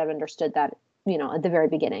might not have understood that, at the very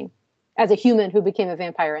beginning, as a human who became a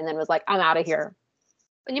vampire and then was like, I'm out of here.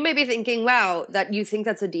 And you may be thinking, wow, that you think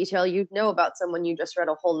that's a detail you'd know about someone you just read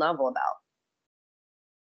a whole novel about.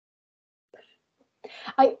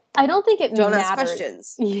 I don't think it don't matters. Ask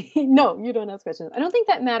questions. No, you don't ask questions. I don't think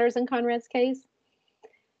that matters in Conrad's case.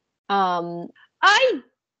 I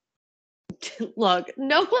look,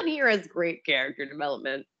 no one here has great character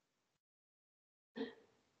development.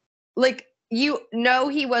 Like, he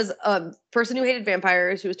was a person who hated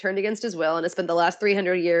vampires, who was turned against his will, and has spent the last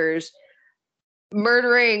 300 years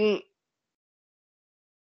murdering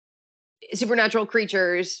supernatural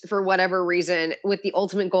creatures for whatever reason, with the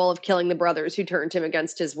ultimate goal of killing the brothers who turned him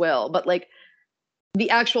against his will. But like the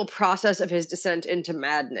actual process of his descent into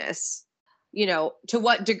madness, to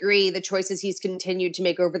what degree the choices he's continued to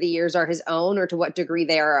make over the years are his own, or to what degree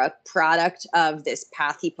they are a product of this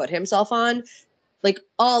path he put himself on, like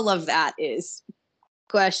all of that is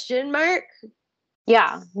question mark.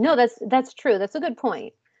 Yeah, no, that's true. That's a good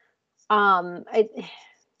point.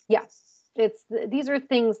 Yes, these are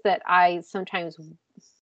things that I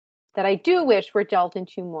do wish were delved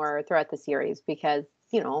into more throughout the series, because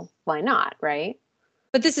why not, right?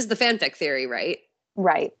 But this is the fanfic theory, right?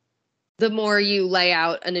 Right. The more you lay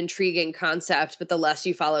out an intriguing concept, but the less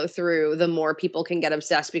you follow through, the more people can get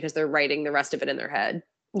obsessed because they're writing the rest of it in their head.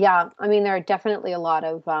 Yeah, I mean, there are definitely a lot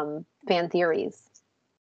of fan theories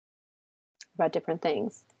about different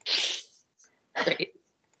things. Great.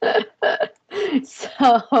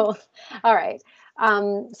 So, all right.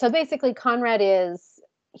 So basically, Conrad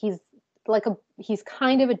he's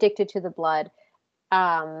kind of addicted to the blood.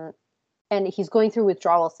 And he's going through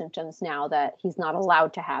withdrawal symptoms now that he's not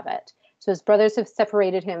allowed to have it. So his brothers have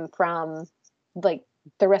separated him from like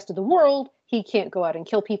the rest of the world. He can't go out and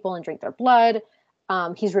kill people and drink their blood.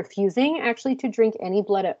 He's refusing actually to drink any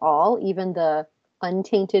blood at all, even the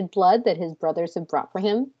untainted blood that his brothers have brought for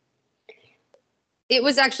him. It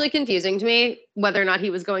was actually confusing to me whether or not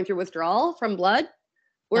he was going through withdrawal from blood,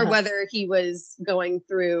 or whether he was going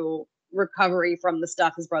through recovery from the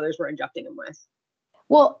stuff his brothers were injecting him with.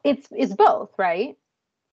 Well, it's both, right?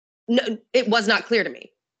 No, it was not clear to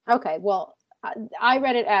me. Okay, well, I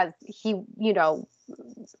read it as he, he's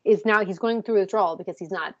going through withdrawal because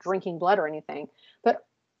he's not drinking blood or anything. But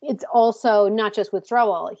it's also not just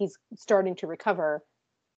withdrawal; he's starting to recover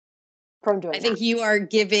from doing. I think you are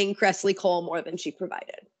giving Kresley Cole more than she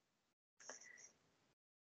provided.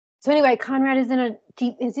 So anyway, Conrad is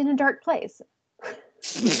in a dark place.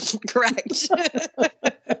 Correct.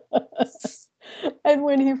 And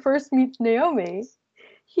when he first meets Naomi,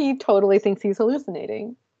 he totally thinks he's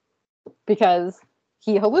hallucinating, because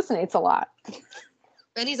he hallucinates a lot.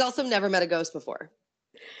 And he's also never met a ghost before.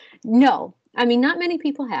 No, I mean, not many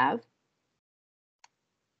people have.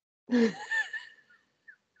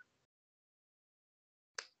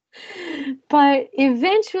 But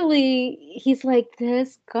eventually he's like,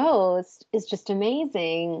 this ghost is just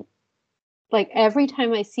amazing. Like every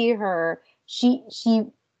time I see her, he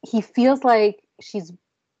feels like she's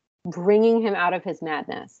bringing him out of his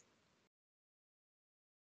madness.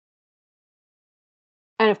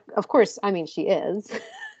 And of course, I mean, she is.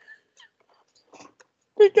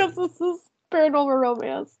 Because this is paranormal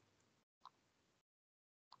romance.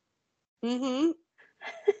 Mm-hmm.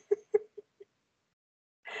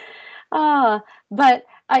 But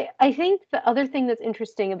I think the other thing that's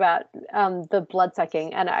interesting about the blood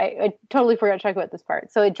sucking, and I totally forgot to talk about this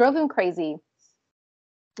part. So it drove him crazy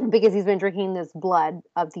because he's been drinking this blood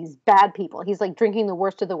of these bad people. He's like drinking the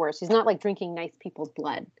worst of the worst. He's not like drinking nice people's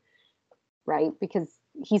blood. right? Because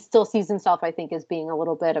he still sees himself, I think, as being a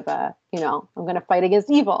little bit of a, I'm going to fight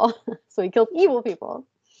against evil. So he kills evil people.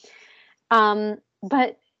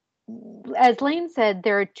 But as Lane said,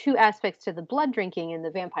 there are two aspects to the blood drinking in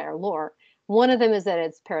the vampire lore. One of them is that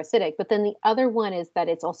it's parasitic, but then the other one is that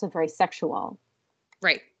it's also very sexual.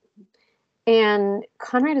 Right. And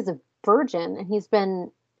Conrad is a virgin, and he's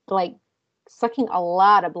been like sucking a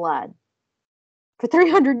lot of blood for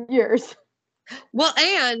 300 years. Well,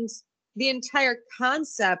 and the entire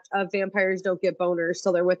concept of vampires don't get boners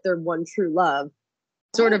till they're with their one true love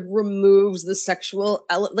sort of removes the sexual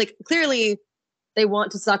like clearly they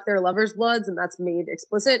want to suck their lovers' bloods, and that's made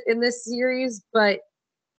explicit in this series, but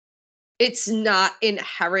it's not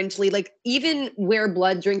inherently like, even where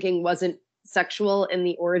blood drinking wasn't sexual in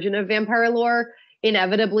the origin of vampire lore,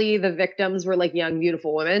 inevitably the victims were like young,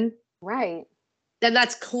 beautiful women. Right. And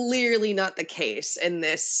that's clearly not the case in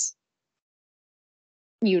this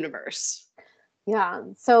universe. Yeah.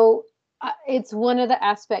 So it's one of the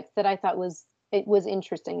aspects that I thought was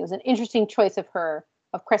interesting. It was an interesting choice of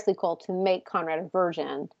Kresley Cole, to make Conrad a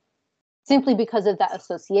virgin, simply because of that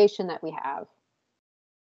association that we have.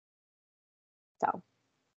 So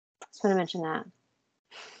just want to mention that.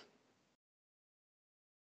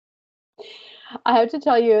 I have to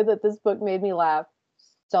tell you that this book made me laugh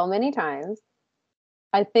so many times.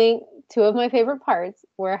 I think two of my favorite parts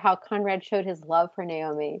were how Conrad showed his love for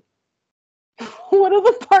Naomi. One of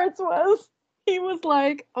the parts was, he was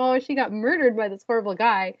like, oh, she got murdered by this horrible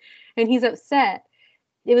guy, and he's upset.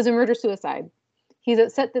 It was a murder-suicide. He's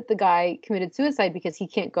upset that the guy committed suicide because he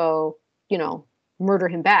can't go, murder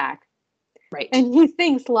him back. Right. And he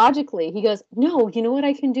thinks logically. He goes, no, you know what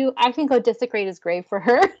I can do? I can go desecrate his grave for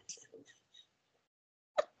her.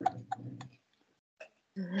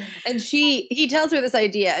 And he tells her this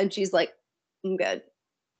idea, and she's like, I'm good.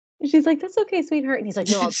 And she's like, that's okay, sweetheart. And he's like,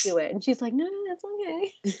 no, I'll do it. And she's like, no, that's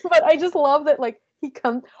okay. But I just love that, like, he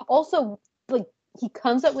comes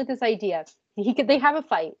up with this idea. They have a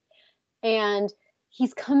fight, and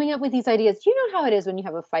he's coming up with these ideas. You know how it is when you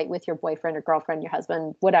have a fight with your boyfriend or girlfriend, your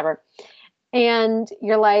husband, whatever. And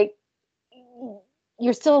you're like,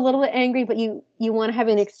 you're still a little bit angry, but you want to have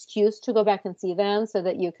an excuse to go back and see them so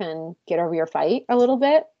that you can get over your fight a little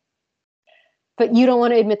bit. But you don't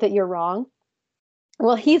want to admit that you're wrong.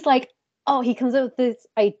 Well, he's like, he comes up with this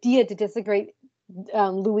idea to desecrate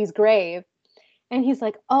Louis's grave. And he's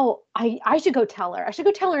like, oh, I should go tell her. I should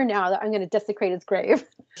go tell her now that I'm going to desecrate his grave.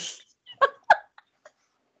 Yes.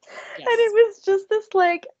 And it was just this,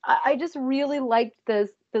 like, I just really liked this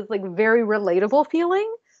like very relatable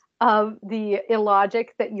feeling of the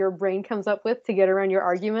illogic that your brain comes up with to get around your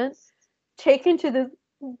argument, taken to this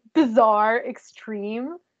bizarre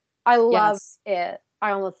extreme. I love it.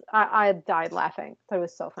 I died laughing. That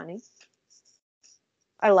was so funny.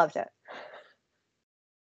 I loved it.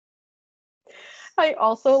 I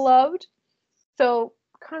also loved, so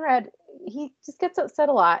Conrad, he just gets upset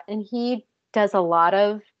a lot, and he does a lot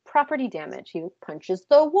of property damage. He punches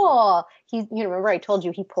the wall. Remember I told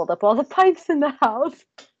you he pulled up all the pipes in the house.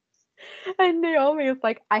 And Naomi is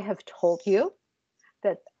like, I have told you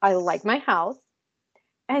that I like my house.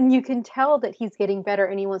 And you can tell that he's getting better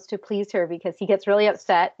and he wants to please her, because he gets really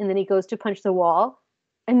upset and then he goes to punch the wall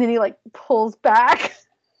and then he like pulls back.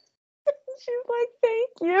 She's like, thank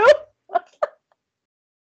you.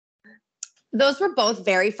 Those were both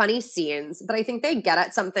very funny scenes, but I think they get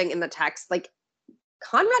at something in the text. Like,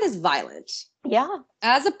 Conrad is violent. Yeah.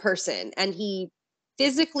 As a person, and he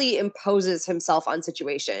physically imposes himself on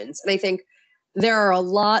situations. And I think there are a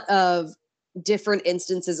lot of different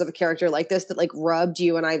instances of a character like this that like rubbed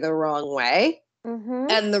you and I the wrong way. Mm-hmm.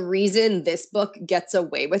 And the reason this book gets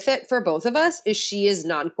away with it for both of us is she is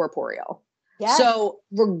non-corporeal. Yes. So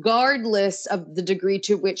regardless of the degree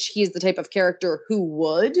to which he's the type of character who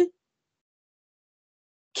would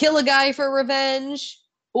kill a guy for revenge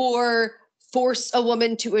or force a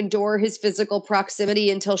woman to endure his physical proximity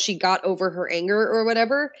until she got over her anger or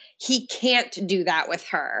whatever, he can't do that with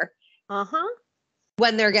her. Uh-huh.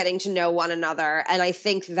 When they're getting to know one another. And I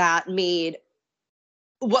think that made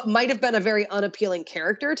what might have been a very unappealing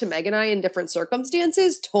character to Meg and I in different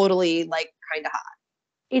circumstances totally like kind of hot.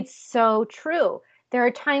 It's so true. There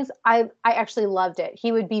are times I actually loved it.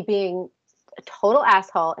 He would be being a total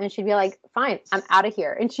asshole and she'd be like, fine, I'm out of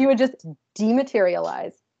here. And she would just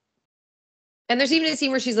dematerialize. And there's even a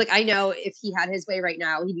scene where she's like, I know if he had his way right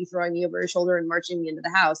now, he'd be throwing me over his shoulder and marching me into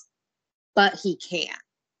the house, but he can't.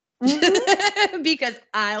 Mm-hmm. Because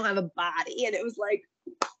I don't have a body. And it was like,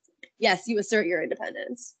 yes, you assert your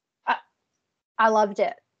independence. I loved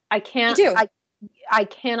it. I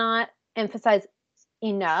cannot emphasize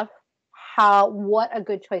enough what a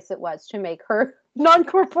good choice it was to make her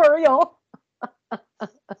non-corporeal.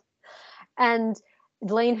 And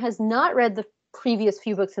Lane has not read the previous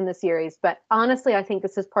few books in the series, but honestly, I think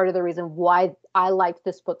this is part of the reason why I liked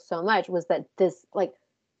this book so much, was that this like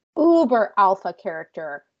uber alpha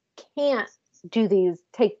character can't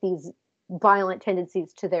take these violent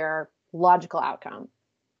tendencies to their logical outcome.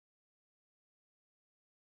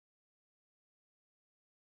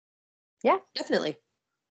 Yeah, Definitely.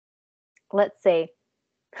 let's see.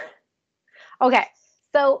 Okay,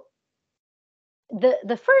 so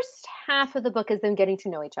the first half of the book is them getting to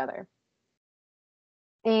know each other,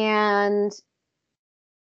 and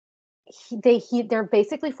they're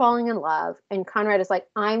basically falling in love, and Conrad is like,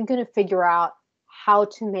 I'm going to figure out how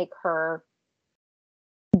to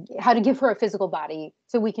give her a physical body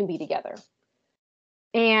so we can be together.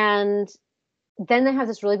 And then they have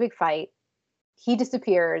this really big fight. He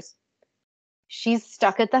disappears. She's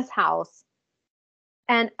stuck at this house.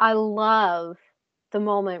 And I love the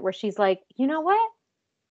moment where she's like, you know what?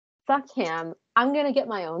 Fuck him. I'm going to get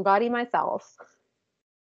my own body myself.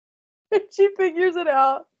 And she figures it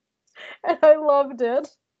out. And I loved it.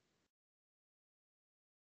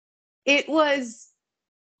 It was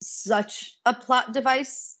such a plot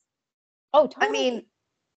device. Oh, totally. I mean,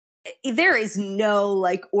 there is no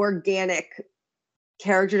like organic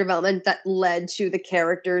character development that led to the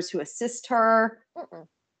characters who assist her. Mm-mm.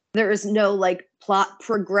 There is no like plot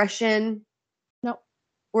progression. No.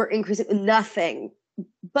 Or increasing, nothing.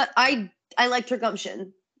 But I liked her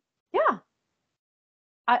gumption. Yeah.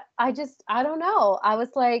 I don't know. I was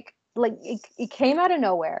like it came out of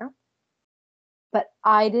nowhere, but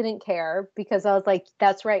I didn't care because I was like,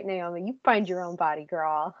 that's right, Naomi, you find your own body,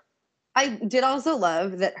 girl. I did also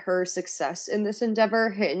love that her success in this endeavor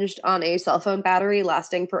hinged on a cell phone battery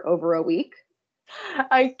lasting for over a week.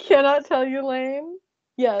 I cannot tell you, Lane.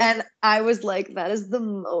 Yes. And I was like, that is the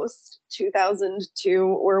most 2002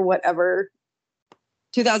 or whatever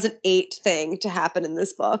 2008 thing to happen in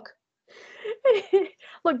this book.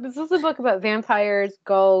 Look, this is a book about vampires,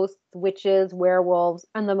 ghosts, witches, werewolves,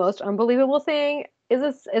 and the most unbelievable thing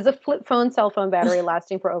is a flip phone cell phone battery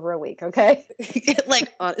lasting for over a week, okay?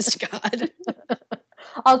 Like, honest to God.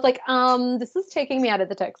 I was like, this is taking me out of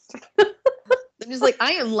the text. I'm just like,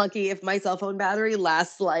 I am lucky if my cell phone battery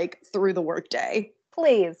lasts like through the workday.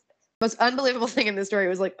 Please. Most unbelievable thing in this story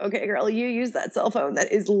was like, okay, girl, you use that cell phone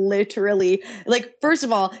that is literally like, first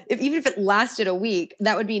of all, even if it lasted a week,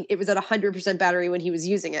 that would mean it was at 100% battery when he was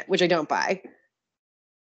using it, which I don't buy.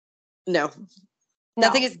 No.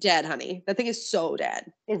 That thing is dead, honey. That thing is so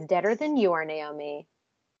dead. It's deader than you are, Naomi.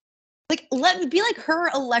 Like, let me be like her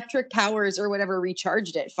electric powers or whatever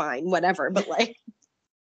recharged it. Fine, whatever. But like,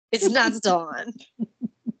 it's not still on.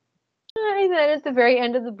 And then at the very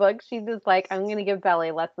end of the book, she's just like, I'm going to give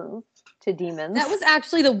ballet lessons to demons. That was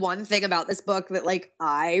actually the one thing about this book that like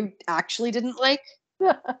I actually didn't like.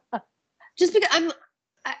 Just because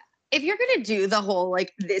if you're going to do the whole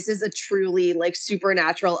like, this is a truly like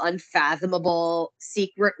supernatural, unfathomable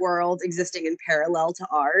secret world existing in parallel to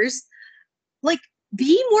ours, like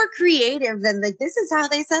be more creative than like, this is how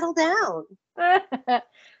they settle down. Like,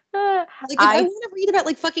 if I want to read about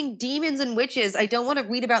like fucking demons and witches, I don't want to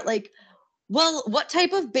read about like, well, what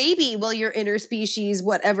type of baby will your interspecies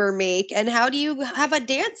whatever make, and how do you have a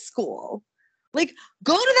dance school? Like,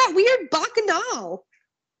 go to that weird bacchanal.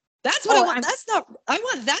 That's what I want. I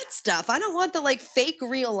want that stuff. I don't want the like fake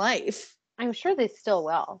real life. I'm sure they still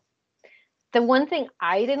will. The one thing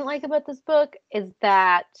I didn't like about this book is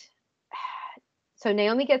that, so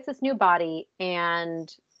Naomi gets this new body,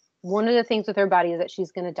 and one of the things with her body is that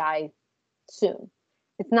she's going to die soon.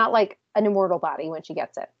 It's not like an immortal body when she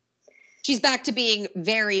gets it. She's back to being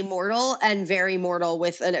very mortal, and very mortal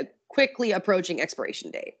with a quickly approaching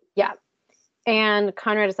expiration date. Yeah. And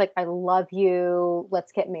Conrad is like, I love you.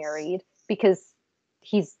 Let's get married, because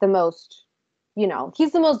he's the most,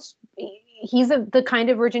 he's the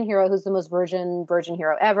kind of virgin hero who's the most virgin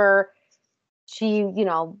hero ever. She,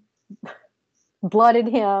 blooded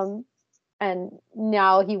him, and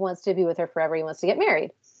now he wants to be with her forever. He wants to get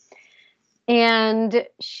married. And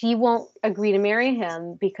she won't agree to marry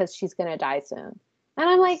him because she's going to die soon. And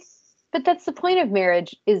I'm like, but that's the point of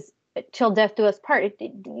marriage, is till death do us part.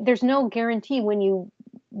 There's no guarantee when you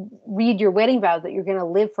read your wedding vows that you're going to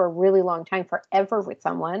live for a really long time, forever with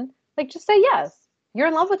someone. Like, just say yes. You're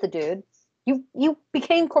in love with the dude. You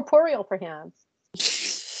became corporeal for him.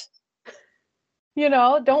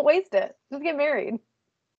 Don't waste it. Just get married.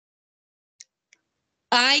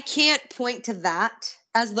 I can't point to that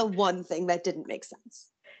as the one thing that didn't make sense.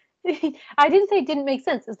 I didn't say it didn't make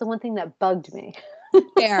sense. It's the one thing that bugged me.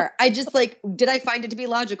 Fair. I just like, did I find it to be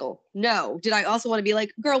logical? No. Did I also want to be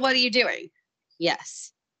like, girl, what are you doing?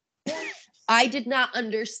 Yes. I did not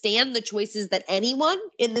understand the choices that anyone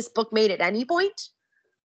in this book made at any point.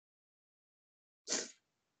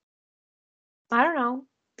 I don't know.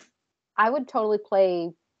 I would totally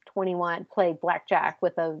play 21, play blackjack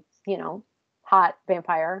with a, hot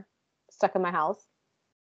vampire stuck in my house.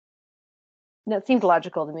 That seemed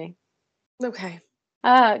logical to me. Okay.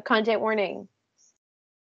 Content warning.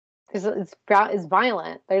 It's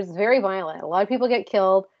violent. There's very violent. A lot of people get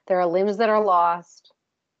killed. There are limbs that are lost.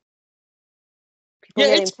 People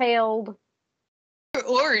get impaled. Her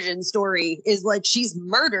origin story is like she's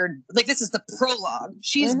murdered. Like this is the prologue.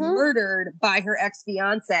 She's murdered by her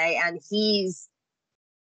ex-fiance, and he's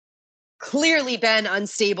clearly been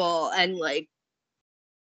unstable and like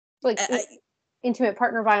intimate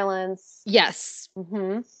partner violence. Yes.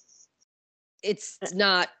 Mm-hmm. It's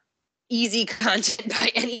not easy content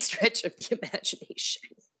by any stretch of the imagination.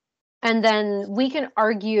 And then we can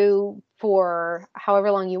argue for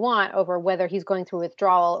however long you want over whether he's going through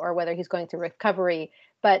withdrawal or whether he's going through recovery,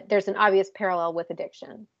 but there's an obvious parallel with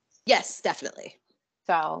addiction. Yes, definitely.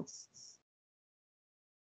 So,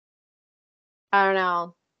 I don't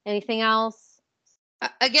know. Anything else?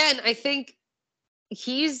 Again, I think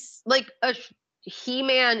he's like a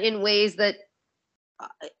He-Man in ways that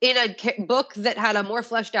in a book that had a more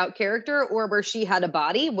fleshed out character or where she had a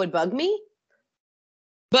body would bug me.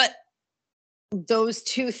 But those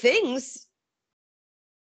two things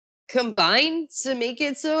combine to make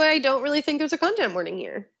it so I don't really think there's a content warning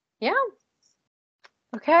here. Yeah.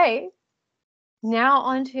 Okay. Now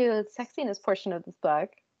on to the sexiness portion of this book.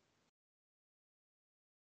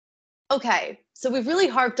 Okay. So we've really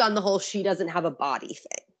harped on the whole she doesn't have a body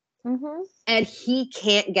thing. Mm-hmm. And he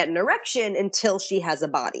can't get an erection until she has a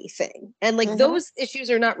body thing. And like those issues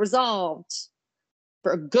are not resolved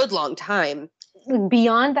for a good long time.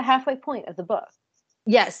 Beyond the halfway point of the book.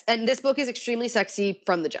 Yes. And this book is extremely sexy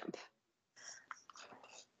from the jump.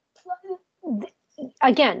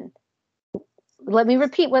 Again, let me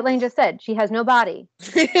repeat what Lane just said. She has no body.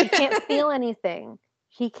 She can't feel anything.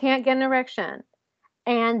 He can't get an erection.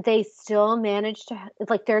 And they still manage to,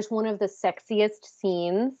 like, there's one of the sexiest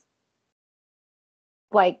scenes.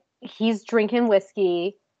 Like, he's drinking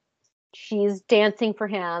whiskey. She's dancing for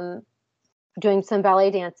him, doing some ballet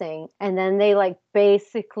dancing. And then they, like,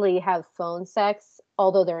 basically have phone sex,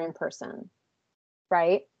 although they're in person.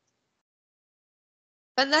 Right?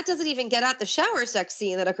 And that doesn't even get at the shower sex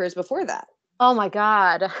scene that occurs before that. Oh my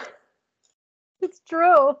God. It's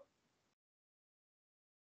true.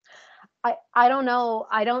 I don't know.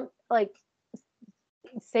 I don't like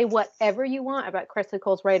say whatever you want about Kresley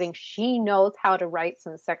Cole's writing. She knows how to write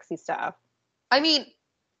some sexy stuff. I mean,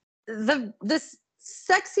 the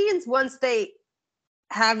sex scenes, once they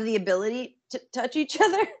have the ability to touch each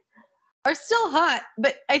other, are still hot.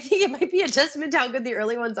 But I think it might be a testament to how good the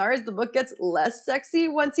early ones are as the book gets less sexy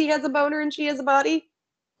once he has a boner and she has a body.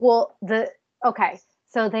 Well,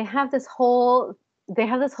 so they have this whole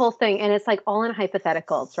thing, and it's like all in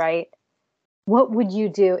hypotheticals, right? What would you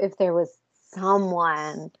do if there was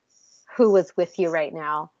someone who was with you right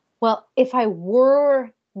now? Well, if I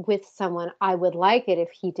were with someone, I would like it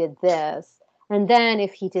if he did this, and then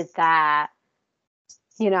if he did that,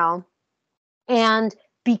 and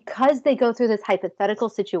because they go through this hypothetical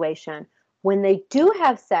situation, when they do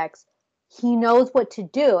have sex, he knows what to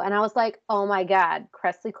do. And I was like, oh my God,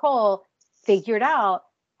 Kresley Cole figured out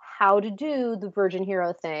how to do the virgin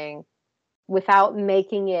hero thing without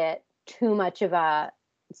making it too much of a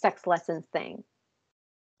sex lessons thing.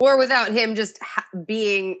 Or without him just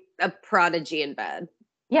being a prodigy in bed.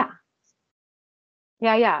 Yeah.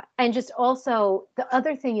 Yeah. And just also, the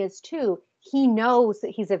other thing is too, he knows that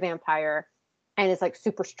he's a vampire and is like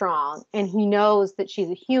super strong. And he knows that she's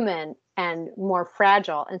a human and more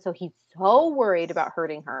fragile. And so he's so worried about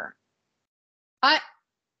hurting her. I'm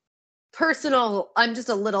just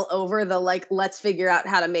a little over the like, let's figure out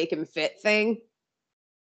how to make him fit thing.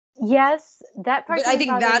 Yes, that part. But I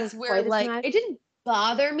think that's where like it didn't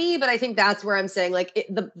bother me, but I think that's where I'm saying like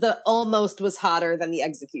the almost was hotter than the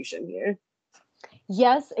execution here.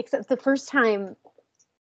 Yes, except the first time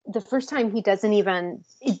he doesn't even,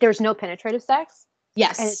 there's no penetrative sex.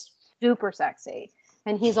 Yes. And it's super sexy.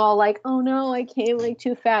 And he's all like, oh no, I came like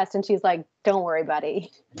too fast. And she's like, don't worry,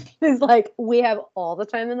 buddy. He's like, we have all the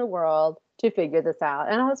time in the world to figure this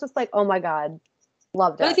out. And I was just like, oh my God,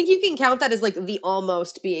 loved it. But I think you can count that as like the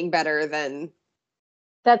almost being better than.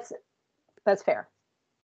 That's fair.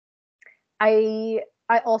 I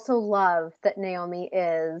also love that Naomi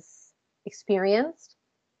is experienced.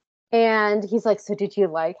 And he's like, so did you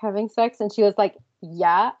like having sex? And she was like,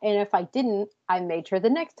 yeah. And if I didn't, I made sure the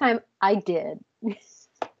next time I did.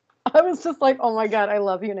 I was just like, oh my God, I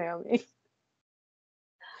love you, Naomi.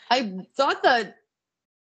 I thought the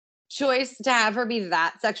choice to have her be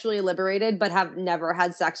that sexually liberated, but have never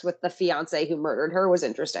had sex with the fiance who murdered her was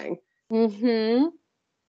interesting. Mm-hmm.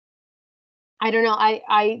 I don't know.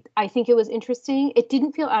 I think it was interesting. It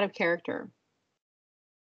didn't feel out of character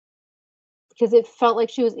because it felt like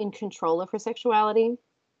she was in control of her sexuality.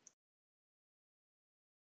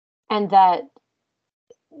 And that,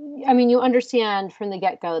 I mean, you understand from the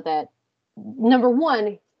get-go that number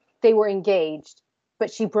one, they were engaged, but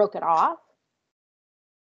she broke it off.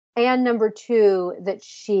 And number two, that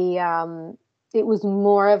she, it was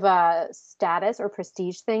more of a status or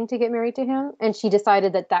prestige thing to get married to him. And she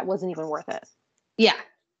decided that that wasn't even worth it. Yeah.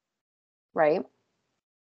 Right.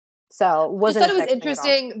 So I wasn't thought it was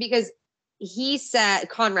interesting because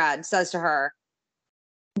Conrad says to her,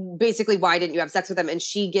 basically, why didn't you have sex with him? And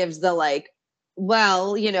she gives the like,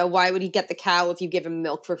 well, you know, why would he get the cow if you give him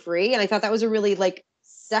milk for free? And I thought that was a really like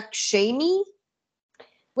sex shamey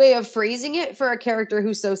way of phrasing it for a character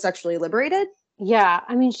who's so sexually liberated. Yeah,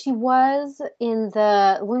 I mean, she was in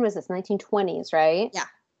the, when was this? 1920s, right? Yeah.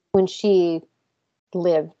 When she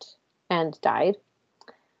lived and died.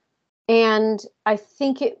 And I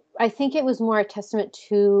think it was more a testament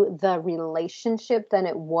to the relationship than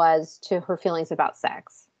it was to her feelings about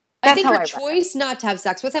sex. I think her choice not to have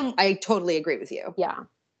sex with him, I totally agree with you. Yeah.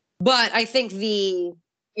 But I think the,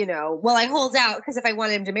 you know, well, I hold out because if I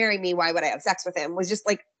wanted him to marry me, why would I have sex with him? Was just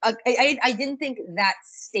like, I didn't think that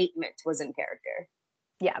statement was in character.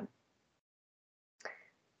 Yeah.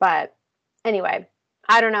 But anyway,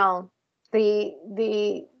 I don't know.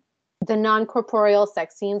 The non-corporeal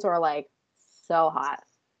sex scenes were like so hot.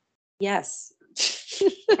 Yes.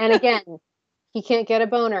 And again, he can't get a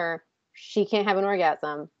boner. She can't have an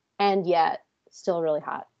orgasm. And yet, still really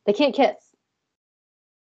hot. They can't kiss.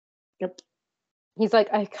 Yep. He's like,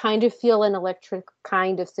 I kind of feel an electric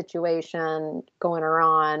kind of situation going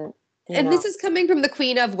on. And this is coming from the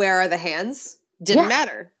queen of where are the hands? Didn't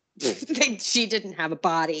matter. She didn't have a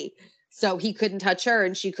body. So he couldn't touch her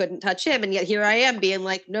and she couldn't touch him. And yet here I am being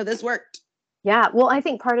like, no, this worked. Yeah. Well, I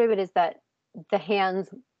think part of it is that the hands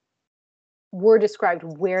were described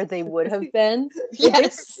where they would have been. Yes.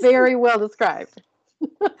 It's very well described.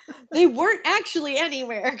 They weren't actually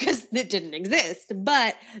anywhere because it didn't exist,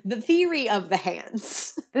 but the theory of the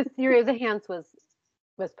hands. The theory of the hands was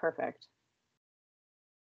perfect.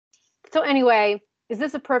 So anyway, is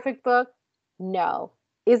this a perfect book? No.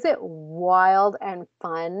 Is it wild and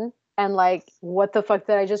fun and like, what the fuck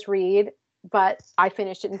did I just read? But I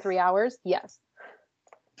finished it in 3 hours? Yes.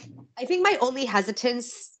 I think my only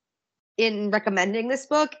hesitance in recommending this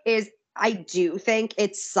book is I do think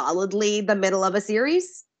it's solidly the middle of a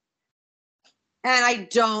series. And I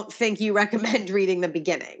don't think you recommend reading the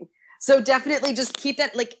beginning. So definitely just keep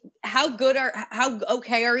that, like, how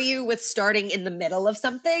okay are you with starting in the middle of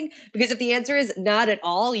something? Because if the answer is not at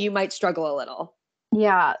all, you might struggle a little.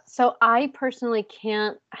 Yeah. So I personally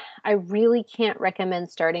I really can't recommend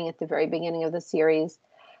starting at the very beginning of the series.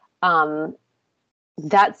 That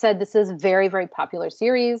said, this is a very, very popular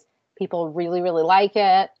series. People really, really like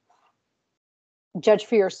it. Judge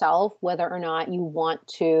for yourself whether or not you want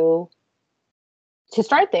to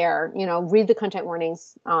start there. You know, read the content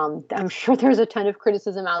warnings. I'm sure there's a ton of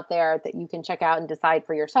criticism out there that you can check out and decide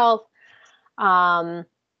for yourself. I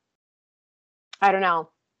don't know.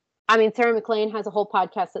 I mean, Sarah McLean has a whole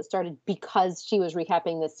podcast that started because she was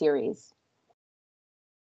recapping this series.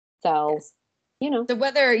 So, yes. You know. So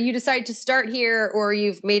whether you decide to start here or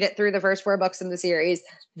you've made it through the first 4 books in the series,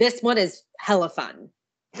 this one is hella fun.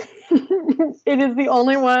 It is the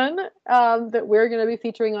only one that we're going to be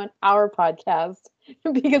featuring on our podcast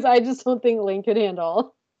because I just don't think Lane could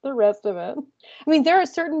handle the rest of it. I mean, there are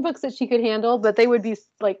certain books that she could handle, but they would be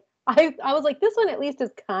like, I was like, this one at least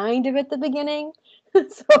is kind of at the beginning.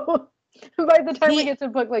 So by the time we get to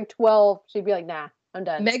book like 12, she'd be like, nah, I'm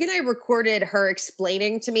done. Meg and I recorded her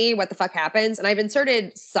explaining to me what the fuck happens. And I've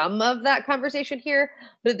inserted some of that conversation here.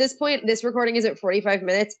 But at this point, this recording is at 45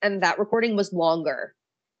 minutes and that recording was longer.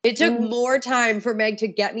 It took more time for Meg to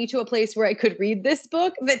get me to a place where I could read this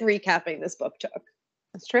book than recapping this book took.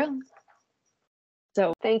 That's true.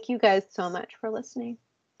 So thank you guys so much for listening.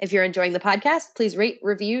 If you're enjoying the podcast, please rate,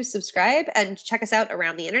 review, subscribe, and check us out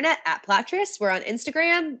around the internet at Plottress. We're on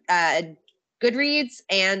Instagram, Goodreads,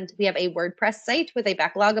 and we have a WordPress site with a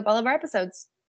backlog of all of our episodes.